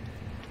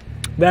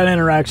 That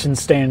interaction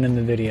staying in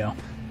the video.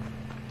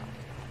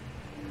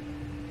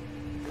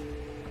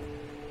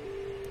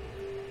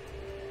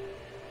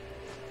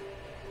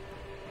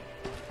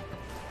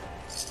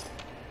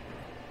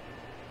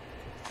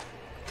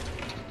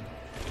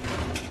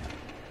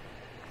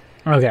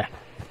 Okay.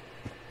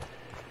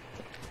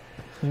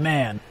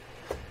 Man.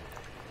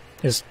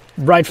 Just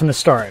right from the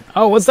start.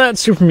 Oh, what's that?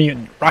 Super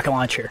mutant. Rocket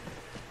launcher.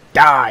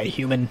 Die,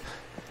 human.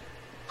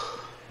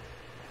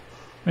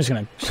 I'm just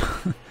gonna...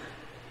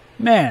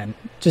 Man,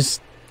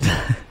 just...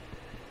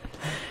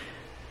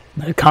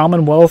 The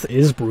Commonwealth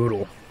is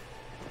brutal.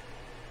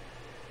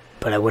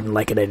 But I wouldn't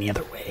like it any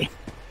other way.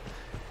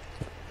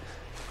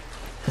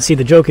 See,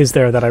 the joke is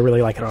there that I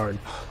really like it hard.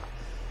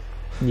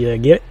 You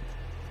get it?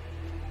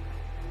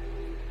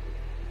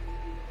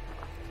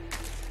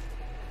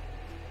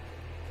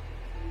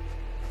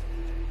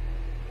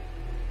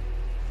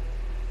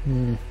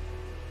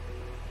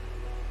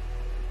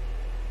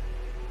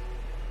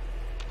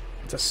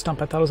 It's a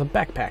stump. I thought it was a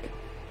backpack.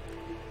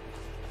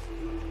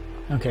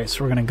 Okay,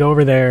 so we're gonna go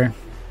over there.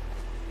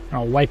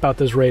 I'll wipe out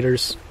those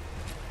raiders.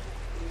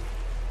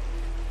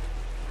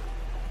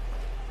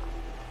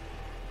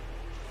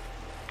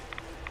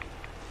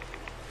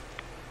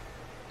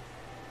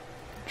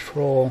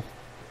 Control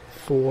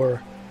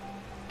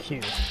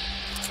 4Q.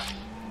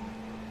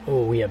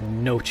 Oh, we have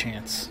no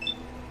chance.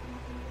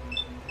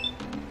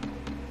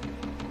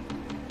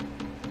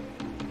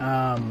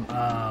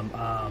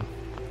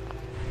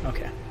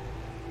 Okay.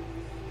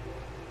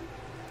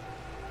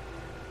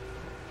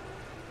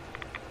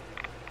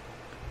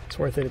 It's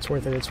worth it, it's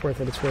worth it, it's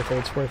worth it, it's worth it,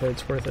 it's worth it,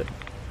 it's worth it.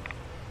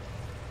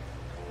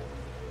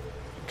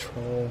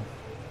 Control.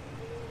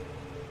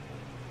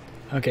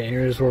 Okay,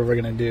 here's what we're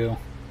gonna do.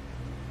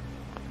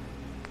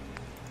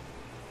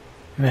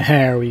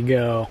 There we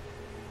go.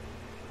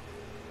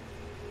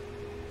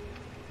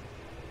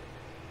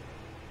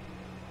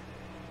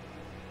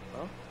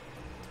 Huh?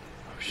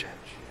 Oh shit.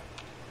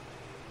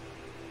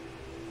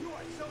 You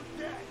are so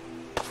dead.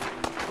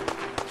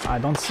 I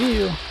don't see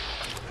you.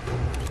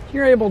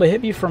 You're able to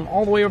hit me from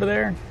all the way over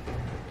there.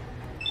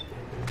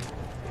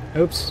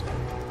 Oops.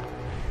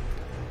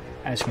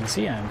 As you can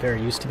see, I'm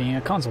very used to being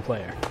a console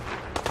player.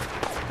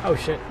 Oh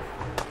shit.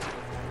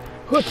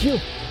 Hook you!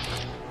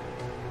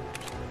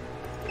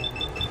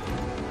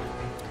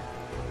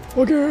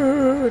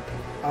 Okay.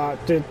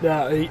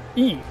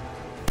 E.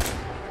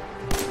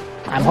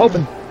 I'm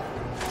hoping.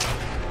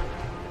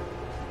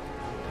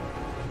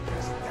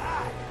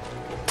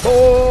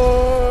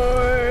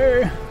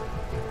 Boy!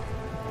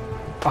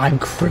 I'm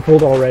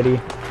crippled already.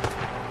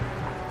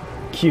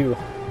 Q.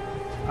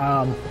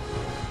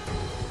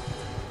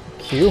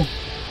 Q.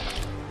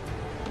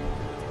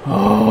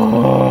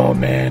 Oh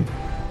man.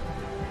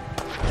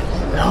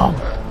 No.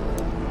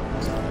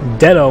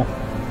 Deado.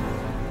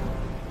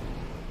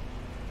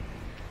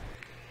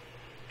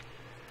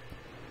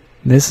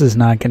 This is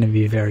not going to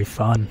be very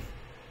fun.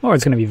 Or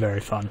it's going to be very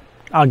fun.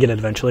 I'll get it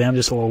eventually. I'm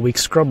just a little weak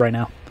scrub right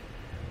now.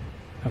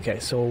 Okay,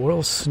 so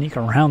we'll sneak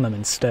around them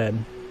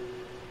instead.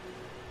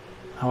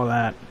 How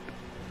about that?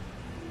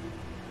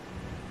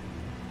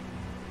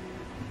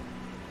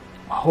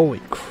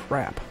 Holy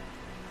crap.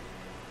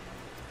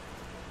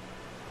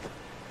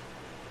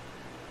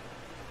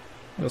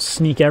 It'll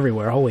sneak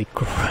everywhere. Holy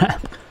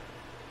crap.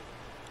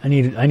 I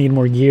need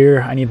more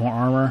gear. I need more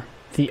armor.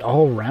 The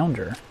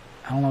all-rounder.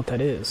 I don't know what that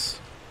is.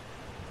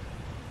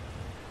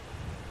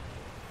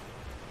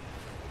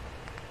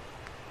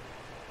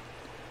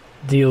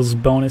 Deals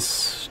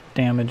bonus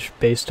damage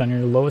based on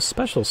your lowest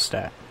special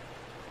stat.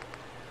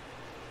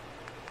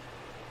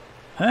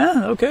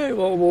 Huh? Okay,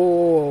 well,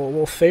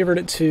 we'll favorite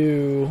it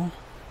to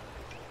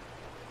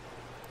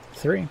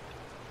 3.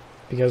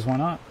 Because why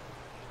not?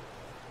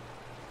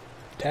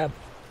 Tab.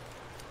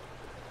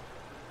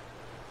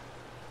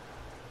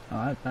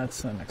 Oh,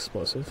 that's an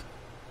explosive.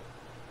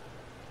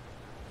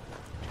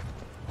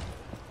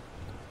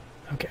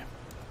 Okay.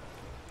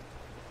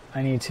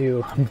 I need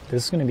to...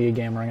 This is going to be a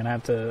game where I'm going to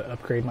have to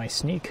upgrade my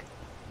sneak.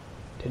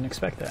 Didn't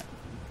expect that.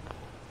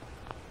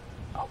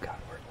 Oh god,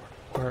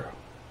 where...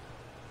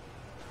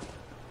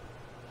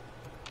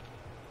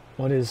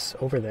 What is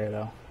over there,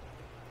 though?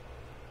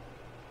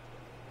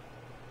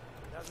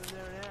 Nothing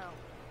there now.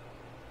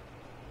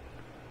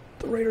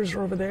 The raiders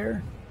are over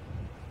there.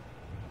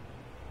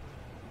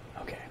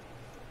 Okay.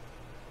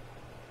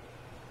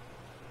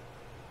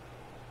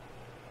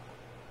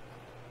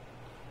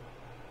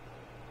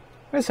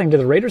 Wait a second, do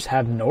the raiders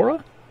have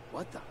Nora?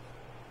 What the?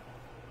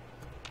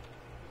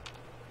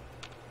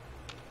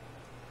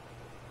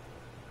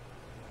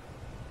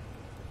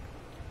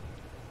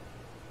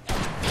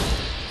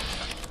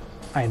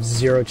 I have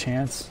 0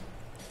 chance.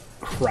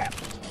 Crap.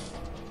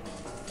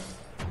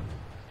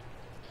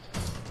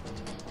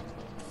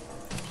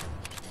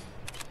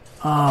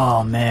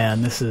 Oh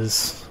man, this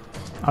is...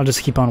 I'll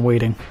just keep on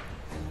waiting.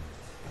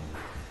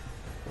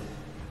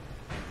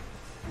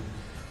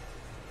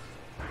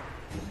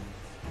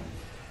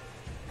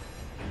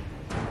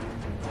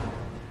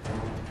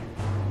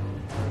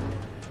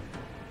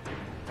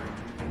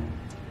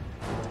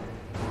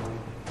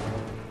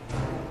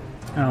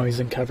 Oh,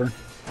 he's in cover.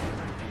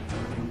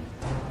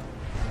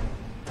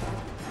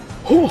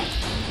 Oh!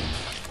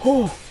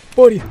 Oh,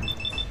 buddy!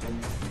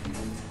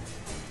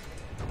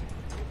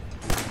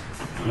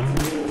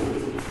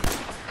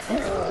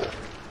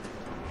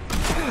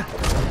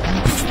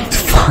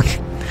 Fuck.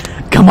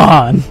 Come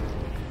on!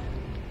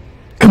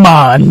 Come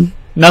on!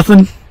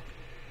 Nothing?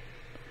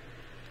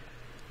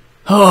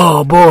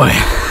 Oh, boy.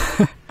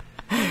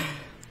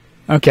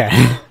 Okay.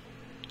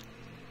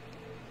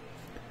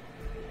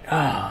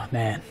 Oh,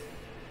 man.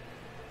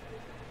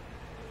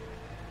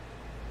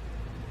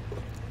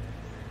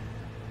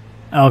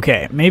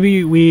 Okay,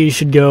 maybe we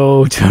should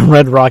go to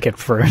Red Rocket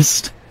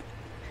first,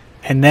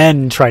 and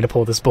then try to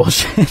pull this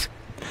bullshit.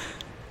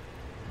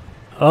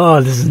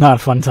 Oh, this is not a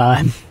fun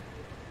time.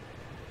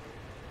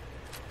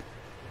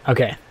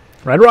 Okay,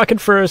 Red Rocket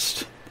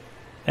first,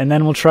 and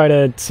then we'll try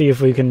to see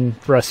if we can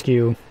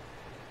rescue,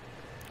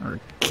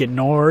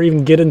 or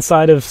even get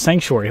inside of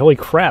Sanctuary. Holy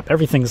crap,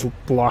 everything's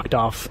blocked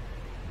off.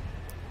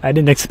 I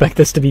didn't expect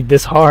this to be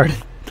this hard.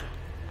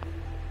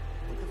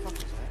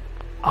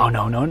 Oh,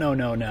 no, no, no,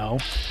 no, no.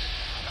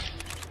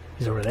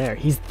 He's over there.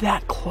 He's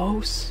that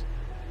close?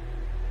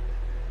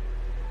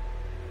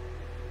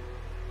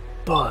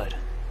 Bud.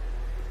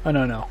 Oh,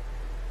 no, no.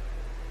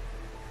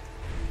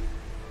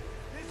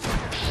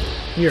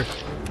 Here.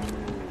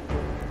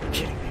 You're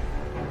kidding me.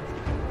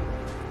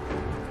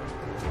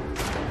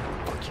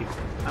 Fuck you.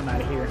 I'm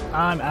out of here.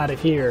 I'm out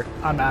of here.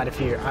 I'm out of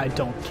here. I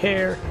don't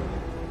care.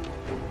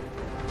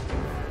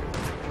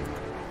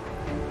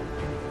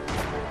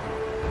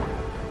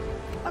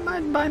 I'm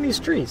not buying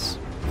these trees.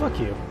 Fuck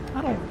you.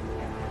 I don't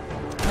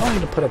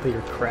need to put up with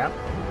your crap.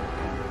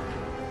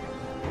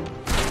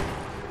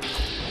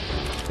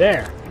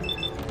 There.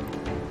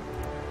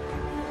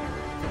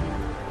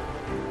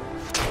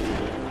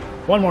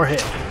 One more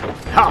hit.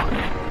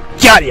 Ha!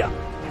 Got ya!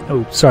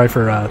 Oh, sorry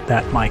for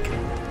that, Mike.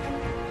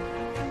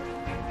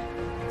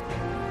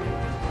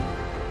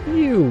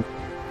 You.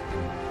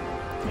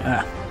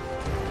 Yeah.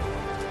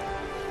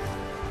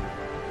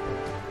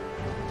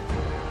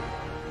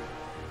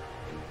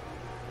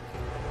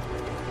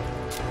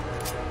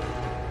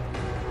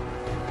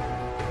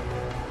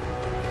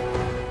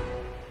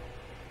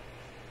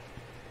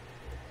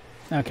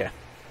 Okay.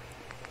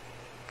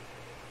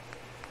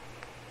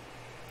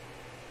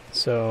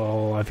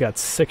 So I've got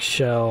 6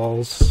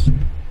 shells.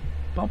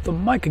 Bump the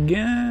mic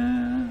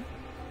again.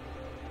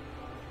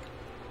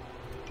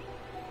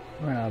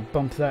 We're gonna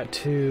bump that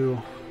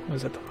to, what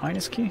is that, the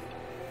minus key?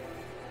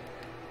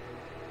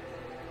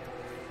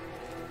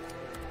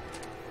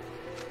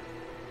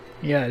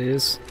 Yeah, it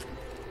is.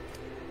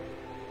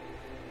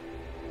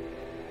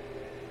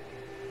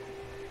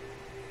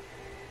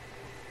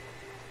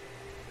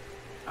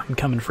 I'm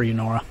coming for you,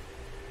 Nora.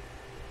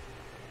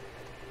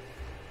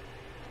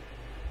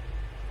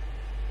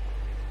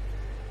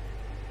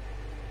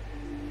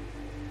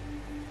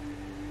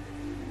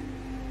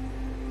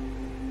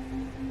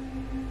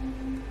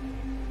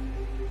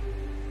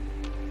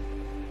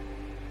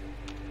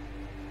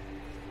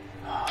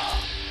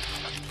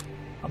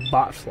 A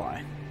bot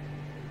fly.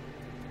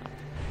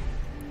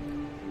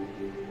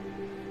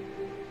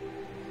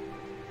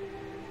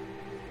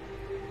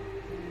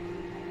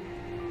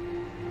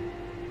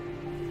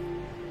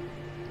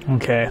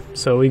 Okay,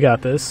 so we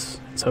got this.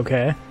 It's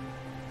okay.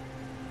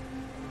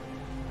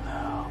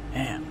 Oh,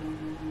 man.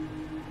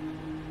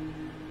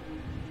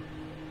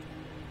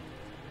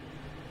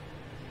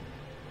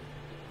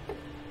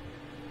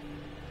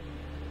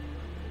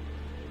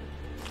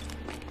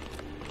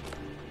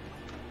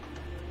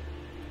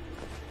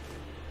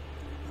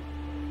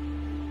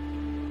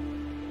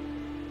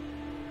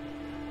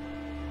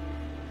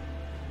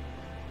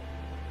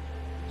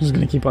 Just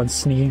gonna keep on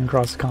sneaking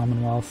across the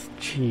Commonwealth.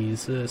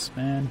 Jesus,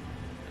 man.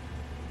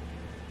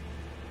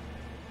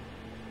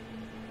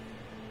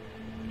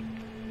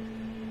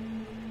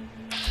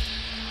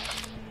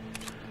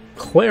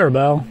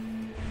 Clarabelle.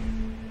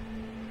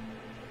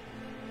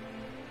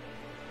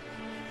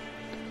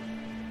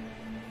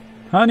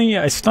 Honey,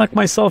 I stuck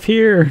myself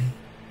here.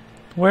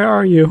 Where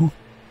are you?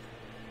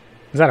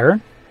 Is that her?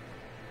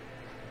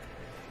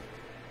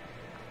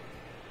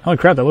 Holy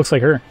crap, that looks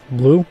like her.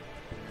 Blue?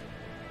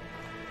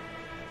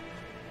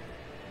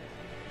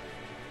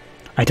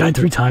 I died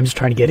 3 times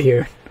trying to get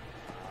here.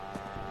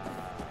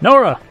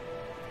 Nora!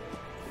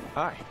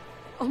 Hi.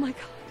 Oh my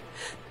god.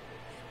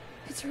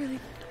 It's really...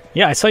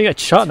 Yeah, I saw you get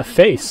shot in the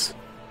face.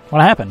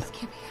 What happened? This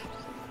can't be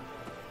happening.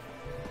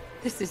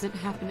 This isn't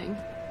happening.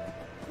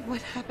 What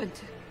happened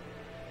to...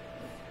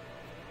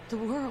 the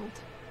world?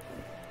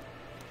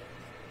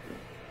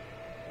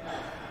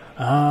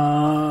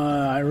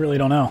 I really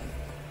don't know.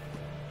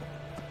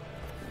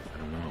 I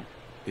don't know.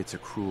 It's a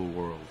cruel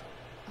world.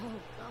 Oh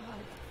god.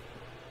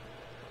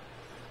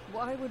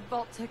 Why would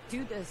Vault-Tec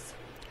do this?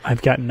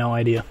 I've got no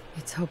idea.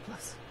 It's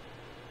hopeless.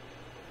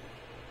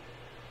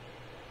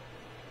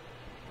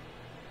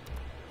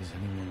 Is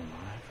anyone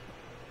alive?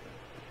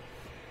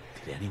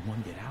 Did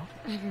anyone get out?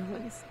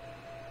 Everyone's...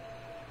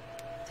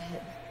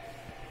 dead.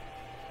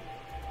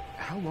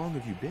 How long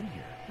have you been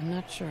here? I'm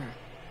not sure.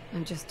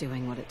 I'm just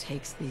doing what it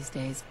takes these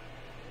days.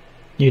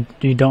 You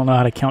don't know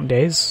how to count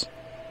days?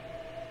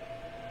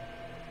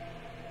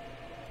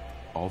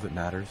 All that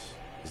matters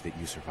is that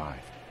you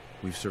survived.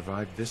 We've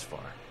survived this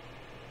far.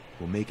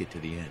 We'll make it to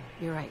the end.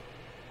 You're right.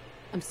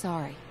 I'm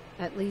sorry.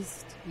 At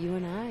least you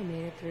and I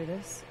made it through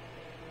this.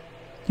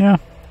 Yeah.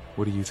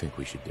 What do you think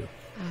we should do?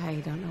 I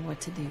don't know what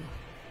to do.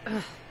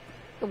 Ugh,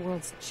 the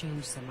world's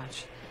changed so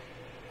much.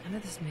 None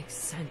of this makes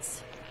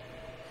sense.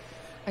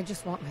 I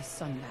just want my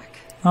son back.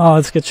 Oh,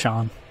 let's get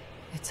Sean.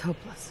 It's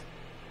hopeless.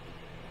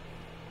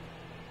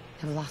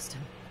 I've lost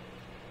him.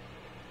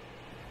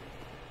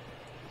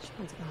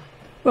 Sean's gone.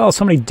 Well,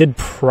 somebody did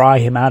pry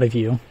him out of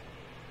you.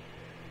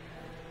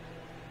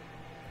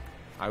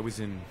 I was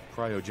in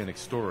cryogenic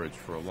storage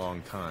for a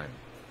long time.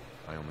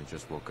 I only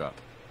just woke up.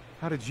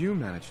 How did you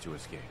manage to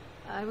escape?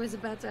 I was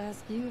about to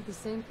ask you the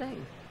same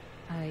thing.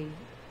 I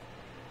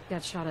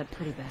got shot at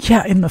pretty bad.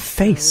 Yeah, in the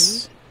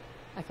face.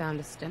 I found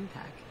a stim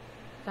pack.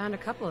 Found a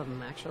couple of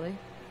them, actually.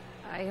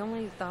 I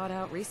only thawed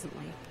out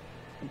recently.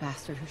 The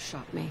bastard who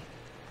shot me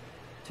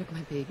took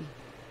my baby.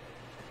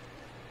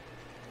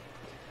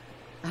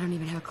 I don't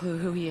even have a clue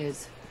who he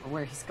is or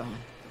where he's gone.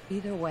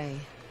 Either way,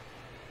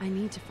 I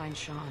need to find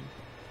Sean.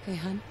 Okay,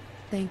 hun?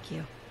 Thank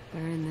you.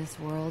 We're in this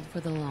world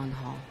for the long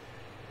haul.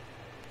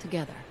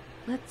 Together.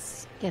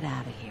 Let's get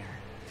out of here.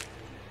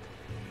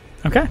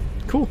 Okay,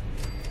 cool.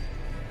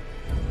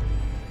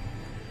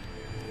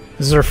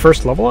 This is our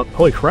first level up?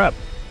 Holy crap.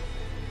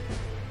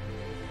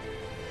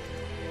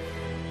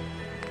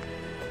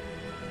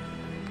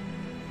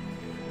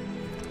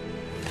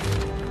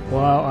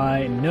 Well,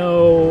 I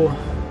know...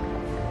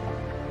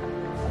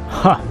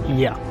 Huh,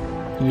 yeah.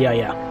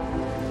 Yeah.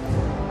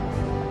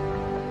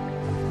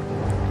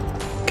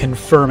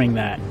 Confirming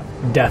that.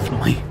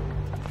 Definitely.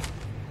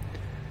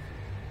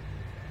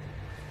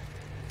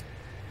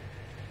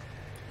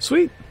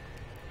 Sweet.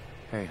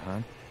 Hey,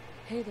 hon.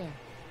 Hey there.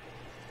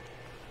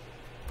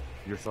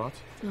 Your thoughts?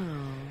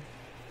 Oh,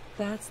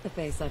 that's the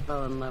face I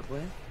fell in love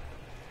with.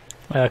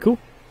 Cool.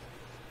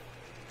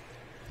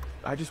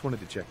 I just wanted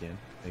to check in,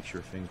 make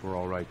sure things were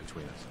all right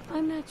between us.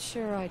 I'm not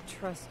sure I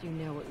trust you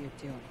know what you're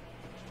doing.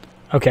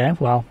 Okay,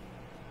 well.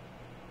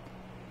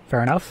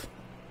 Fair enough.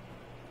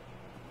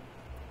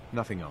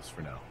 Nothing else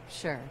for now.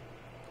 Sure.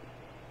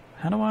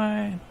 How do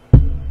I...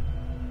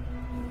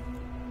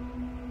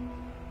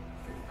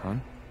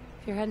 Hon?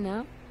 If you're heading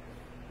out,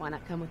 why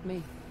not come with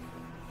me?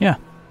 Yeah.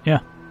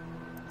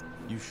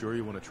 You sure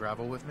you want to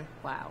travel with me?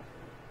 Wow.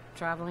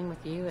 Traveling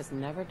with you is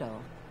never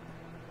dull.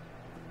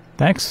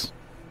 Thanks.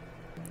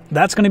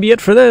 That's going to be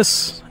it for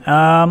this.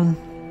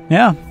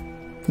 Yeah.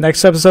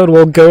 Next episode,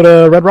 we'll go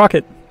to Red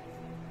Rocket.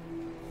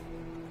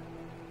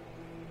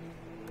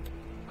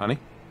 Honey?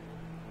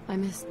 I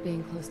missed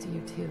being close to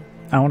you, too.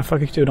 I want to fuck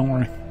you too, don't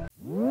worry.